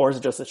 or is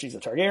it just that she's a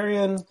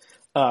Targaryen?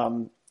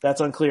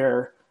 That's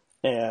unclear.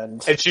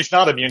 And she's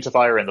not immune to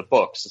fire in the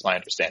books, is my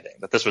understanding.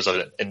 That this was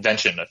an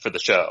invention for the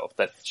show,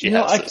 that she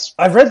has this.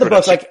 I've read the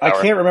books. I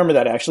can't remember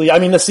that, actually. I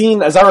mean, the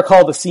scene, as I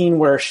recall, the scene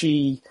where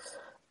she,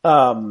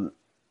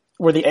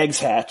 where the eggs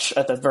hatch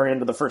at the very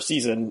end of the first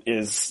season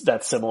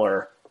that's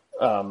similar,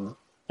 in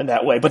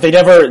that way. But they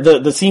never,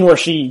 the scene where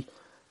she,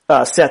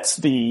 sets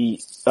the,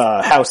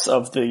 house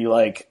of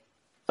the,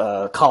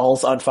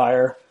 Khals on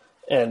fire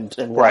and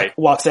right.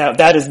 walks out,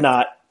 that is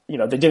not, they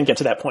didn't get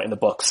to that point in the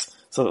books.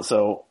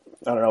 So,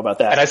 I don't know about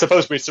that. And I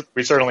suppose we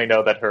certainly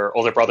know that her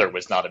older brother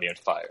was not immune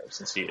to fire,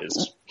 since he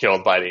is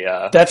killed by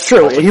the... That's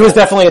true. He was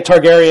definitely a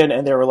Targaryen,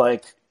 and they were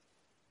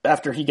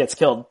after he gets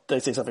killed, they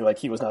say something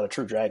he was not a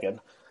true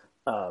dragon.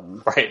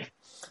 Right.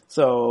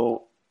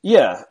 So,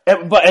 yeah.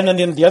 And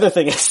then the other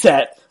thing is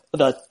that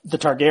the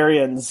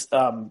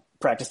Targaryens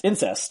practice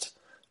incest,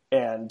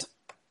 and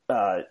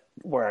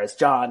whereas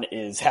Jon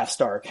is half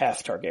Stark,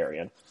 half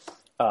Targaryen.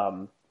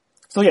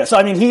 So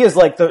I mean, he is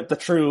the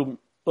true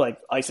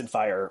ice and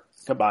fire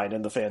combined,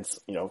 and the fans,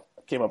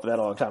 came up with that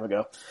a long time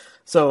ago.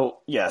 So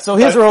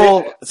his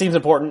role seems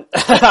important.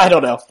 I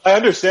don't know. My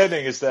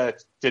understanding is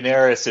that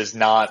Daenerys is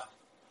not,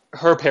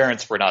 her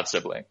parents were not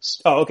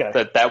siblings. Oh, okay.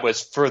 That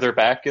was further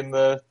back in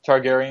the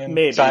Targaryen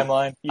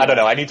timeline. Yeah. I don't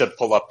know. I need to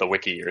pull up the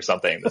wiki or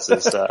something. This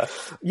is,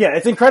 yeah,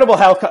 it's incredible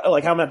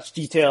how much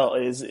detail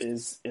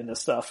is in this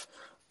stuff.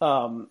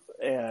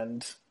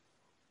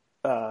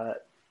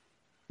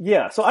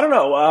 Yeah, so I don't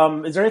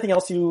know. Is there anything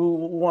else you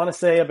want to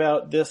say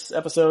about this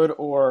episode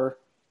or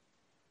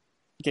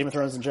Game of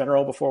Thrones in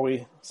general before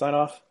we sign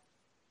off?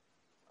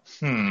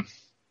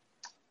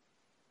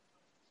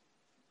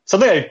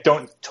 Something I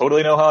don't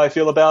totally know how I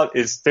feel about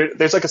is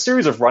there's like a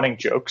series of running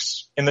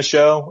jokes in the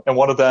show, and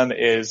one of them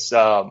is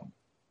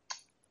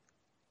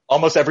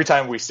almost every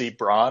time we see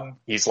Bronn,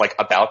 he's like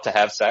about to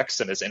have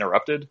sex and is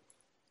interrupted.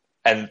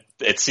 And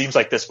it seems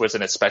like this was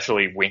an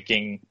especially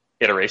winking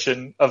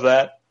iteration of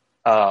that.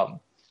 To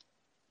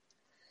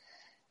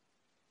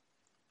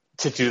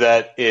do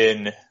that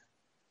in,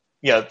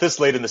 this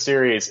late in the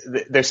series,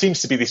 there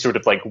seems to be these sort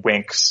of like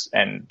winks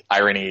and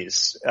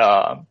ironies.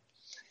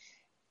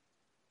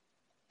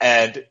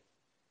 And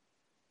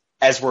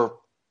as we're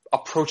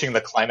approaching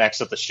the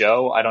climax of the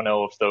show, I don't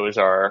know if those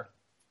are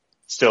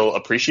still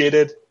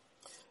appreciated.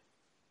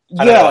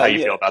 I don't know how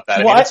you feel about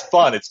that. Well, it's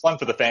fun. It's fun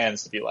for the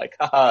fans to be like,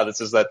 haha,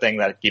 this is that thing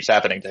that keeps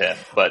happening to him.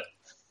 But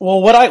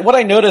what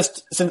I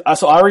noticed since I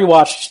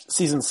rewatched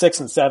season 6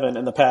 and 7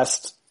 in the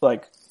past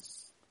like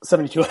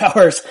 72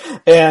 hours,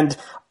 and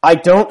I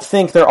don't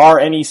think there are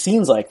any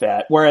scenes like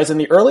that. Whereas in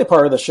the early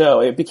part of the show,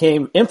 it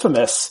became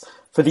infamous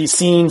for these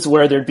scenes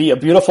where there'd be a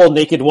beautiful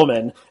naked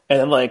woman and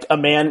then like a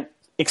man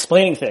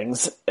explaining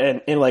things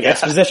in like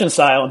exposition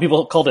style, and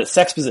people called it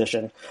sex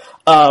position.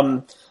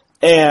 And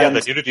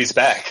the nudity's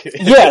back.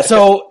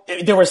 So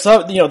there was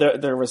some,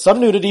 there was some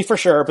nudity for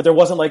sure, but there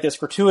wasn't like this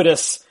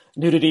gratuitous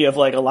nudity of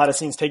like a lot of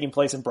scenes taking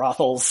place in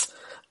brothels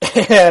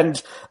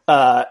and,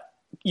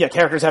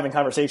 characters having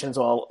conversations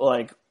while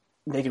like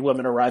naked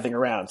women are writhing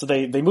around. So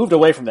they moved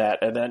away from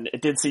that, and then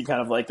it did seem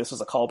kind of like this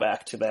was a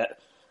callback to that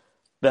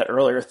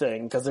earlier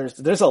thing, because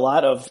there's a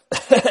lot of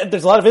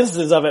there's a lot of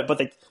instances of it, but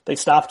they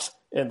stopped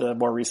in the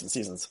more recent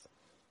seasons.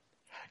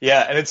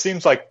 Yeah, and it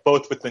seems like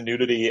both with the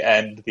nudity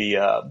and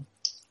the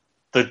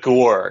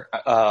gore,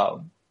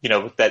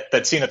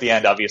 that scene at the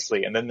end,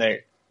 obviously, and then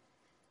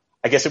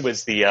I guess it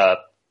was the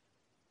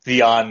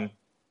Theon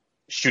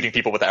shooting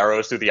people with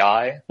arrows through the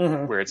eye,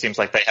 where it seems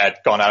like they had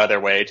gone out of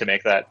their way to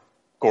make that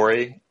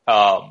gory.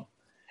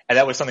 And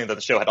that was something that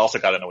the show had also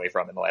gotten away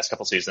from in the last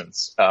couple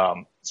seasons.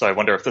 So I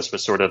wonder if this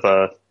was sort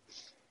of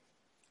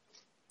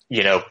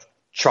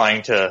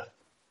trying to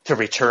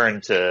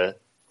return to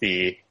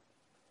the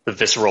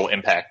visceral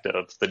impact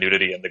of the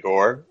nudity and the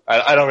gore.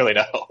 I don't really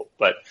know,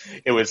 but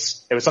it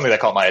was something that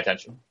caught my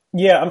attention.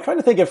 Yeah, I'm trying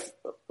to think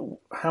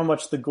how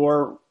much the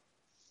gore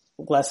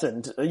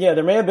lessened. Yeah,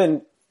 there may have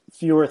been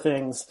fewer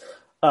things.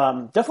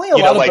 Definitely a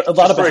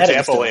lot of for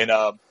example,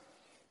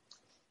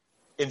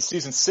 in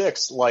season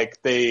 6,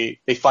 like they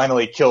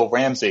finally kill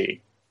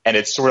Ramsay, and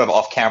it's sort of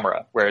off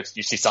camera, where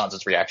you see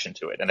Sansa's reaction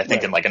to it. And I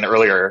think in like an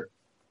earlier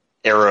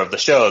era of the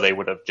show, they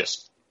would have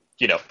just,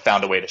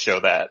 found a way to show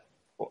that,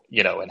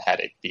 and had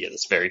it be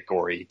this very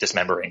gory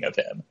dismembering of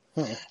him.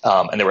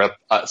 And there were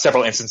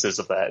several instances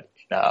of that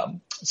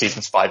in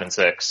seasons 5 and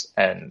 6,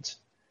 and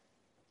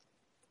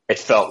it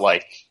felt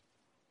like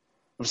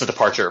it was a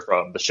departure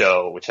from the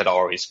show, which had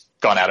always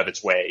gone out of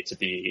its way to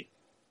be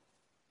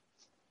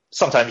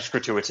sometimes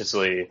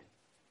gratuitously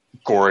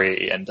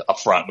gory and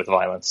upfront with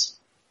violence.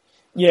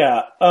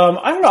 Yeah.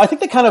 I don't know. I think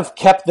they kind of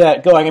kept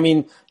that going. I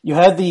mean, you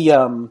had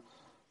the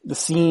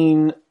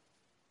scene,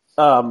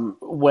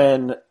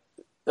 when,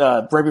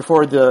 right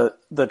before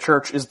the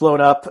church is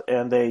blown up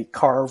and they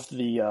carved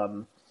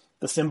the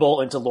symbol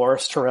into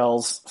Loras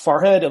Tyrell's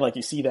forehead. And like,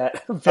 you see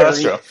that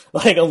very,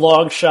 like a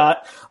long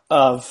shot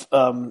of,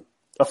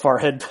 a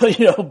forehead,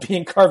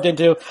 being carved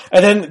into.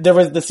 And then there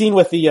was the scene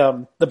with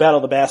the Battle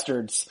of the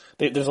Bastards.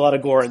 There's a lot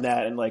of gore in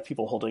that, and like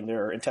people holding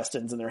their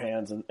intestines in their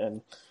hands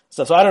and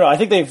stuff. So I don't know. I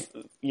think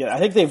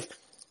they've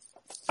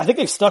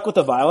stuck with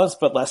the violence,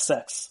 but less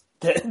sex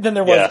than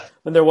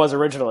there was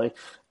originally.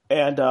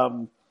 And,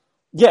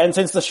 and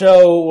since the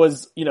show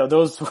was,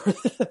 those were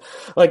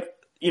like,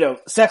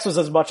 sex was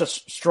as much a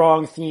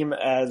strong theme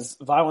as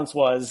violence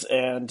was,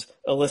 and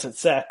illicit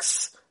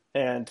sex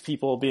and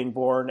people being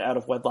born out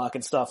of wedlock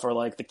and stuff are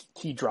like the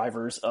key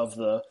drivers of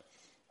the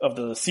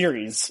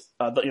series.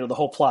 The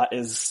whole plot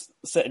is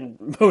set in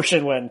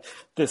motion when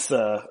this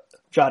Jon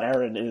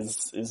Arryn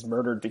is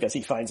murdered because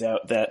he finds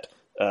out that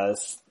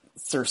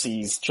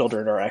Cersei's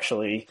children are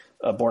actually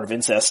born of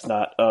incest,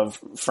 not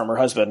from her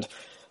husband.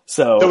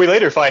 So we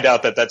later find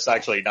out that that's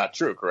actually not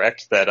true,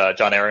 correct? That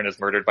Jon Arryn is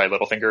murdered by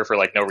Littlefinger for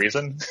like no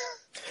reason.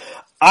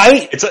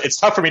 It's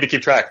tough for me to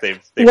keep track. They've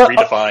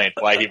redefined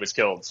why he was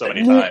killed so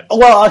many times.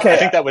 Well, okay. I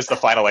think that was the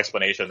final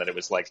explanation, that it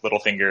was like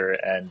Littlefinger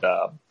and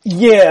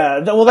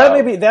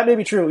that may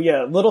be true.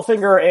 Yeah,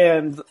 Littlefinger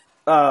and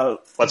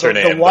what's her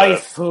name? The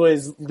wife, who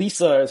is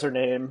Lisa, is her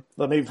name.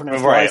 Maybe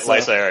pronounced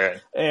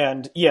Lysa.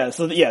 And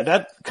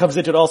that comes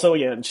into it also.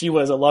 Yeah, and she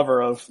was a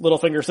lover of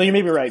Littlefinger, so you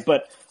may be right.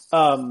 But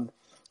So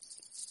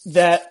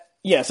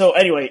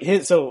anyway,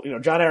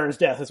 Jon Arryn's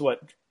death is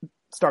what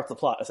starts the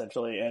plot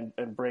essentially,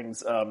 and brings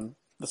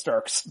the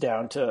Starks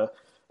down to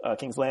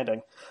King's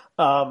Landing.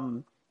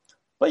 But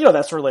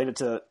that's related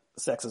to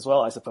sex as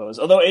well, I suppose.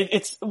 Although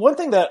it's one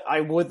thing that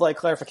I would like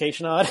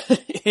clarification on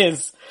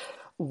is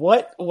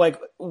what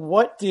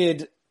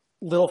did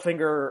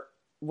Littlefinger,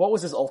 what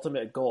was his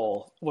ultimate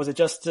goal? Was it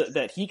just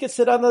that he could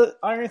sit on the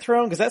Iron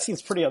Throne? Because that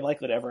seems pretty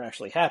unlikely to ever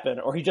actually happen.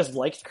 Or he just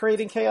liked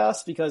creating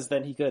chaos because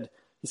then he could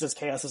he says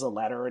chaos is a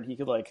ladder and he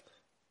could like,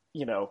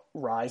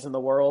 rise in the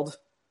world?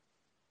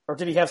 Or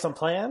did he have some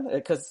plan?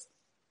 Because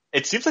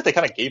it seems like they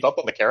kind of gave up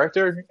on the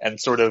character and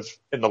sort of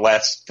in the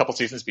last couple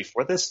seasons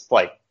before this,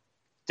 like,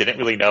 didn't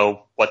really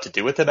know what to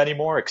do with him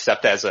anymore,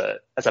 except as a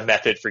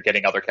method for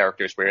getting other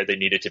characters where they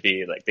needed to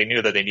be. Like, they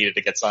knew that they needed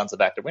to get Sansa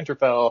back to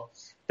Winterfell.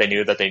 They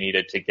knew that they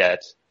needed to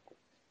get,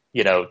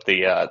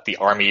 the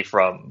army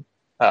from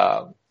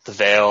the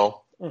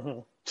Vale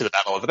to the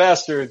Battle of the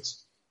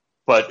Bastards.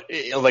 But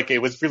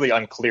it was really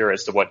unclear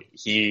as to what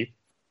he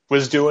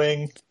was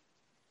doing,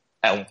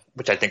 and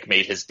which I think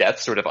made his death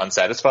sort of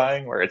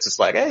unsatisfying. Where it's just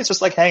like, hey, it's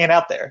just like hanging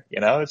out there,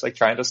 It's like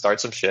trying to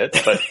start some shit,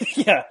 but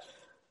yeah,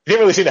 he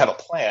didn't really seem to have a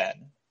plan.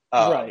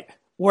 Right.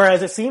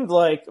 Whereas it seemed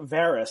like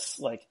Varys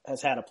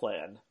has had a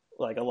plan,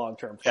 like a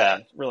long-term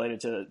plan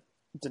related to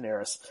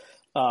Daenerys.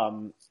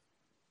 I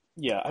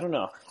don't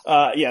know.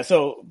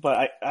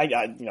 But I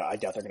doubt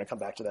they're going to come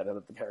back to that now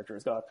that the character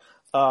is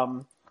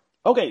gone.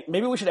 Okay,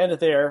 maybe we should end it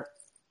there.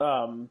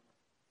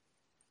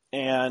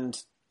 And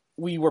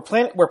we're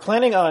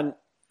planning on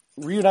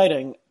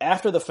reuniting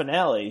after the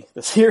finale,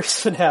 the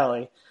series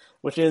finale,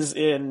 which is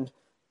I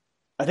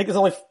think it's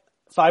only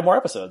 5 more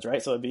episodes,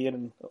 right? So it'd be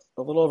in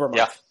a little over a month.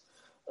 Yeah.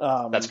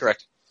 That's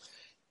correct.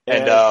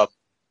 And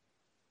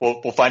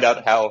we'll find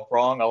out how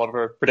wrong all of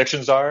our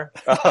predictions are.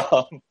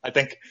 I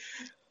think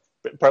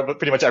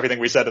pretty much everything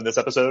we said in this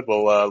episode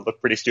will look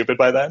pretty stupid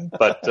by then.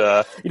 But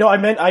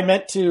I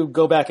meant to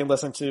go back and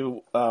listen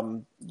to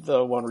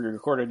the one we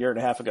recorded a year and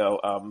a half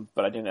ago,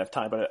 but I didn't have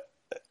time. But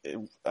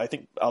I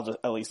think I'll just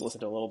at least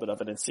listen to a little bit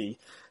of it and see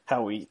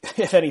how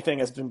if anything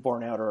has been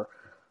borne out or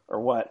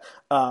what.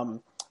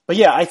 But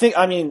yeah, I think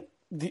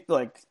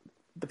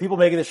the people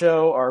making the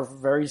show are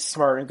very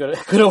smart and good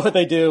at what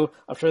they do.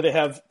 I'm sure they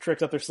have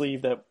tricks up their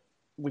sleeve that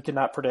we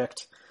cannot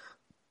predict.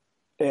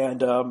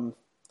 And we'll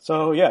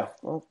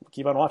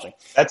keep on watching.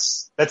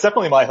 That's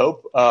definitely my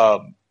hope.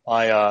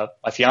 My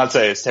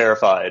fiance is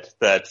terrified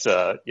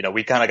that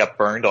we kind of got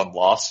burned on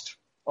Lost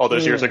all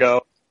those years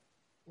ago.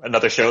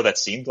 Another show that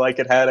seemed like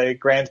it had a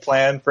grand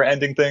plan for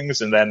ending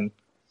things, and then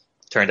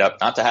turned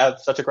out not to have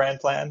such a grand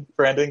plan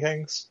for ending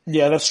things.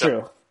 Yeah, that's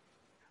true.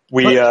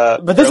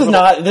 But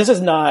this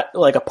is not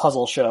like a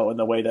puzzle show in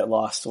the way that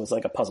Lost was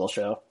like a puzzle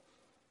show.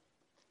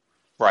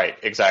 Right,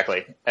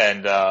 exactly.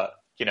 And, I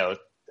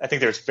think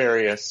there's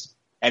various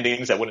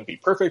endings that wouldn't be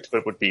perfect,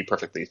 but would be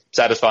perfectly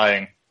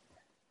satisfying.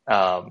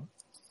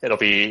 It'll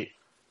be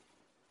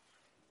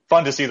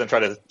fun to see them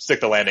try to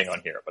stick the landing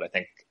on here, but I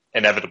think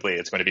inevitably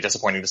it's going to be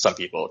disappointing to some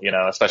people,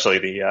 especially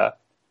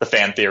the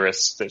fan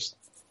theorists. There's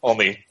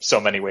only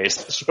so many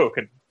ways the show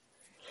can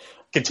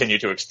continue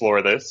to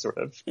explore this sort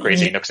of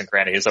crazy nooks and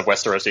crannies of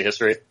Westerosi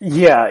history.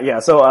 Yeah.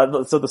 So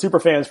the super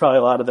fans, probably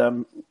a lot of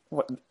them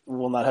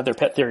will not have their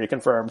pet theory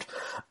confirmed.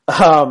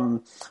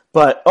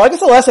 But I guess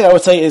the last thing I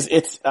would say is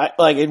it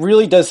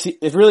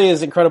really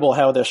is incredible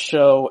how this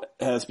show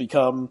has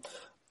become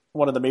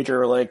one of the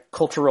major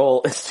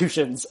cultural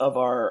institutions of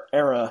our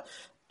era.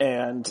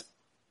 And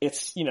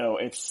it's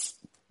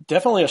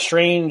definitely a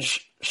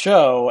strange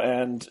show.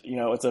 And,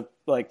 it's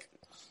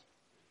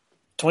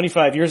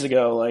 25 years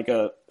ago,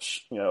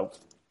 if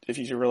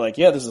you were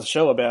this is a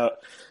show about,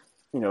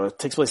 it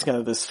takes place kind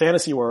of this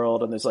fantasy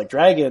world and there's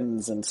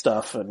dragons and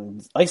stuff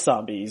and ice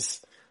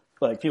zombies,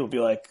 people would be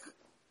like,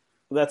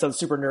 that sounds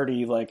super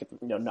nerdy.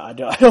 No, I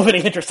don't have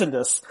any interest in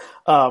this.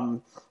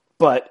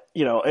 But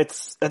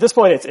it's, at this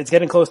point, it's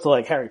getting close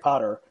to Harry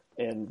Potter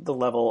in the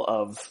level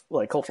of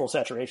cultural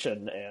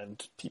saturation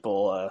and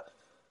people,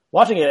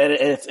 watching it.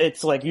 And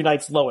it's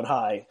unites low and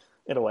high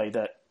in a way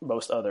that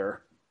most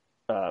other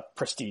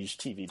prestige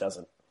TV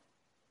doesn't.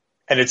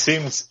 And it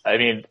seems,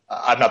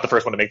 I'm not the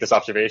first one to make this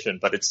observation,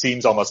 but it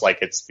seems almost like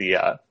it's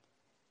the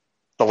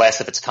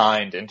last of its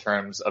kind in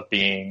terms of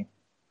being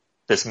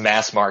this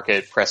mass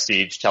market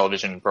prestige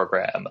television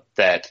program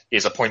that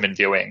is appointment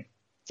viewing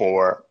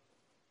for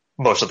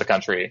most of the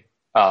country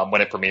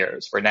when it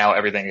premieres, where now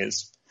everything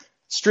is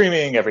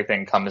streaming,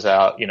 everything comes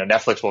out,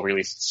 Netflix will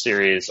release a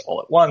series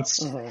all at once.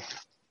 Mm-hmm.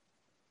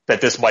 That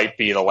this might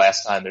be the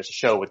last time there's a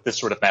show with this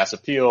sort of mass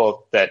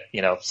appeal that,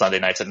 Sunday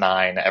nights at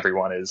 9,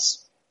 everyone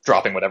is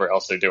dropping whatever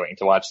else they're doing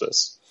to watch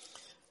this.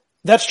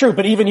 That's true,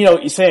 but even,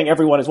 you're saying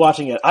everyone is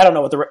watching it, I don't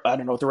know what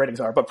the ratings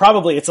are, but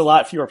probably it's a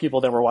lot fewer people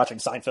than were watching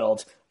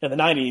Seinfeld in the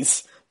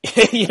 90s.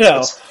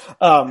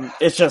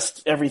 It's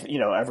just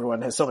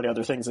everyone has so many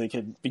other things they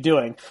could be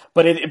doing.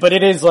 But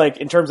it is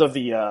in terms of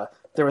there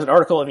was an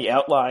article in the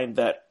Outline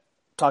that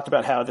talked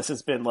about how this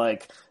has been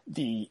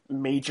the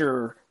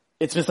major,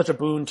 it's been such a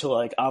boon to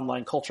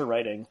online culture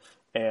writing,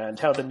 and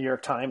how the New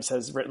York Times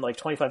has written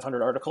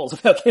 2,500 articles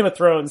about Game of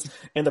Thrones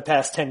in the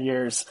past 10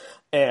 years.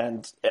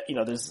 And,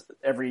 there's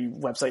every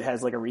website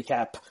has a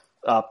recap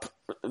up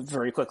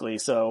very quickly.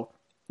 So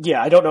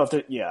I don't know if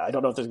there's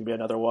going to be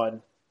another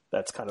one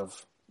that's kind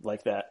of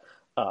like that.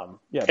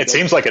 It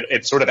seems like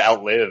it sort of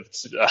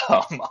outlived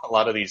a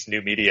lot of these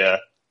new media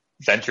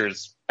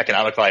ventures'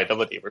 economic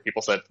viability, where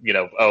people said,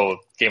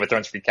 Game of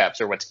Thrones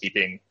recaps are what's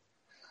keeping,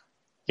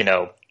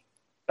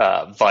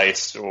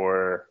 Vice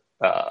or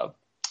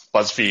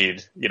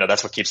BuzzFeed,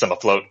 that's what keeps them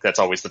afloat. That's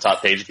always the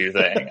top page view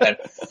thing. And,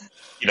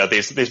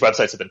 these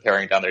websites have been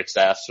paring down their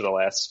staffs for the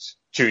last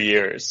 2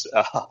 years.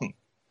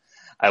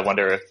 I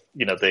wonder if,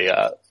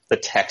 the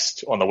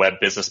text on the web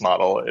business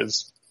model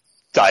is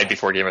died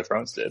before Game of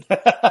Thrones did.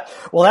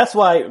 Well, that's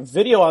why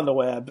video on the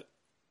web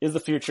is the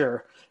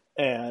future.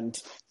 And,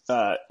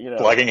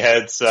 Plugging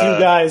heads, two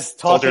guys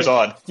talking, soldiers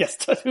on. Yes.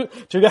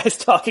 Two guys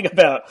talking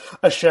about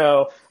a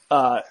show.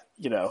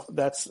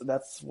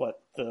 That's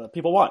what the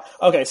people want.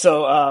 Okay.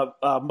 So,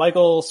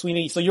 Michael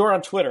Sweeney. So you're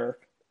on Twitter.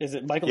 Is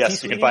it Michael T. Sweeney?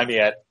 Yes, you can find me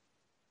at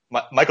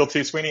Michael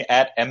T. Sweeney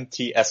at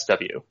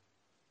MTSW.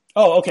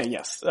 Oh, okay.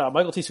 Yes.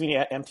 Michael T. Sweeney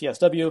at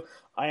MTSW.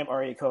 I am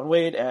Aryeh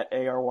Cohen-Wade at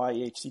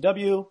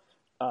ARYHCW.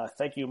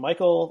 Thank you,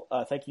 Michael.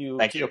 Thank you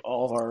to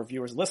all of our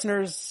viewers and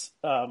listeners.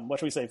 What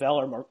should we say?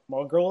 Valor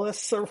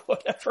Margolis or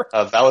whatever?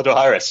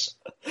 Valadoharis.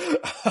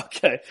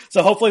 Okay.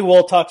 So hopefully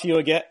we'll talk to you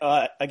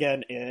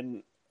again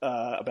in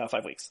about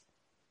 5 weeks.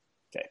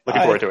 Okay.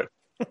 Looking forward to it.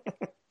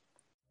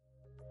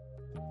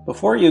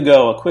 Before you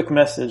go, a quick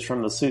message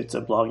from the suits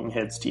at Blogging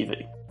Heads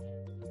TV.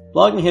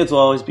 Blogging Heads will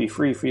always be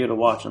free for you to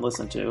watch and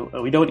listen to,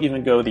 and we don't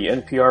even go the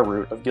NPR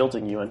route of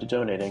guilting you into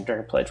donating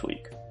during Pledge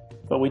Week.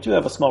 But we do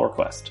have a small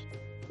request.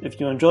 If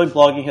you enjoy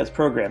Blogging Heads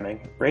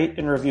programming, rate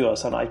and review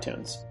us on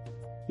iTunes.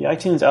 The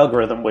iTunes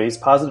algorithm weighs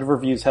positive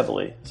reviews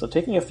heavily, so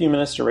taking a few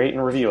minutes to rate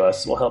and review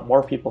us will help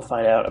more people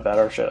find out about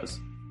our shows.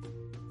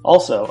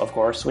 Also, of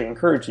course, we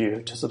encourage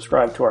you to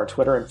subscribe to our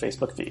Twitter and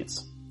Facebook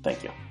feeds.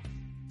 Thank you.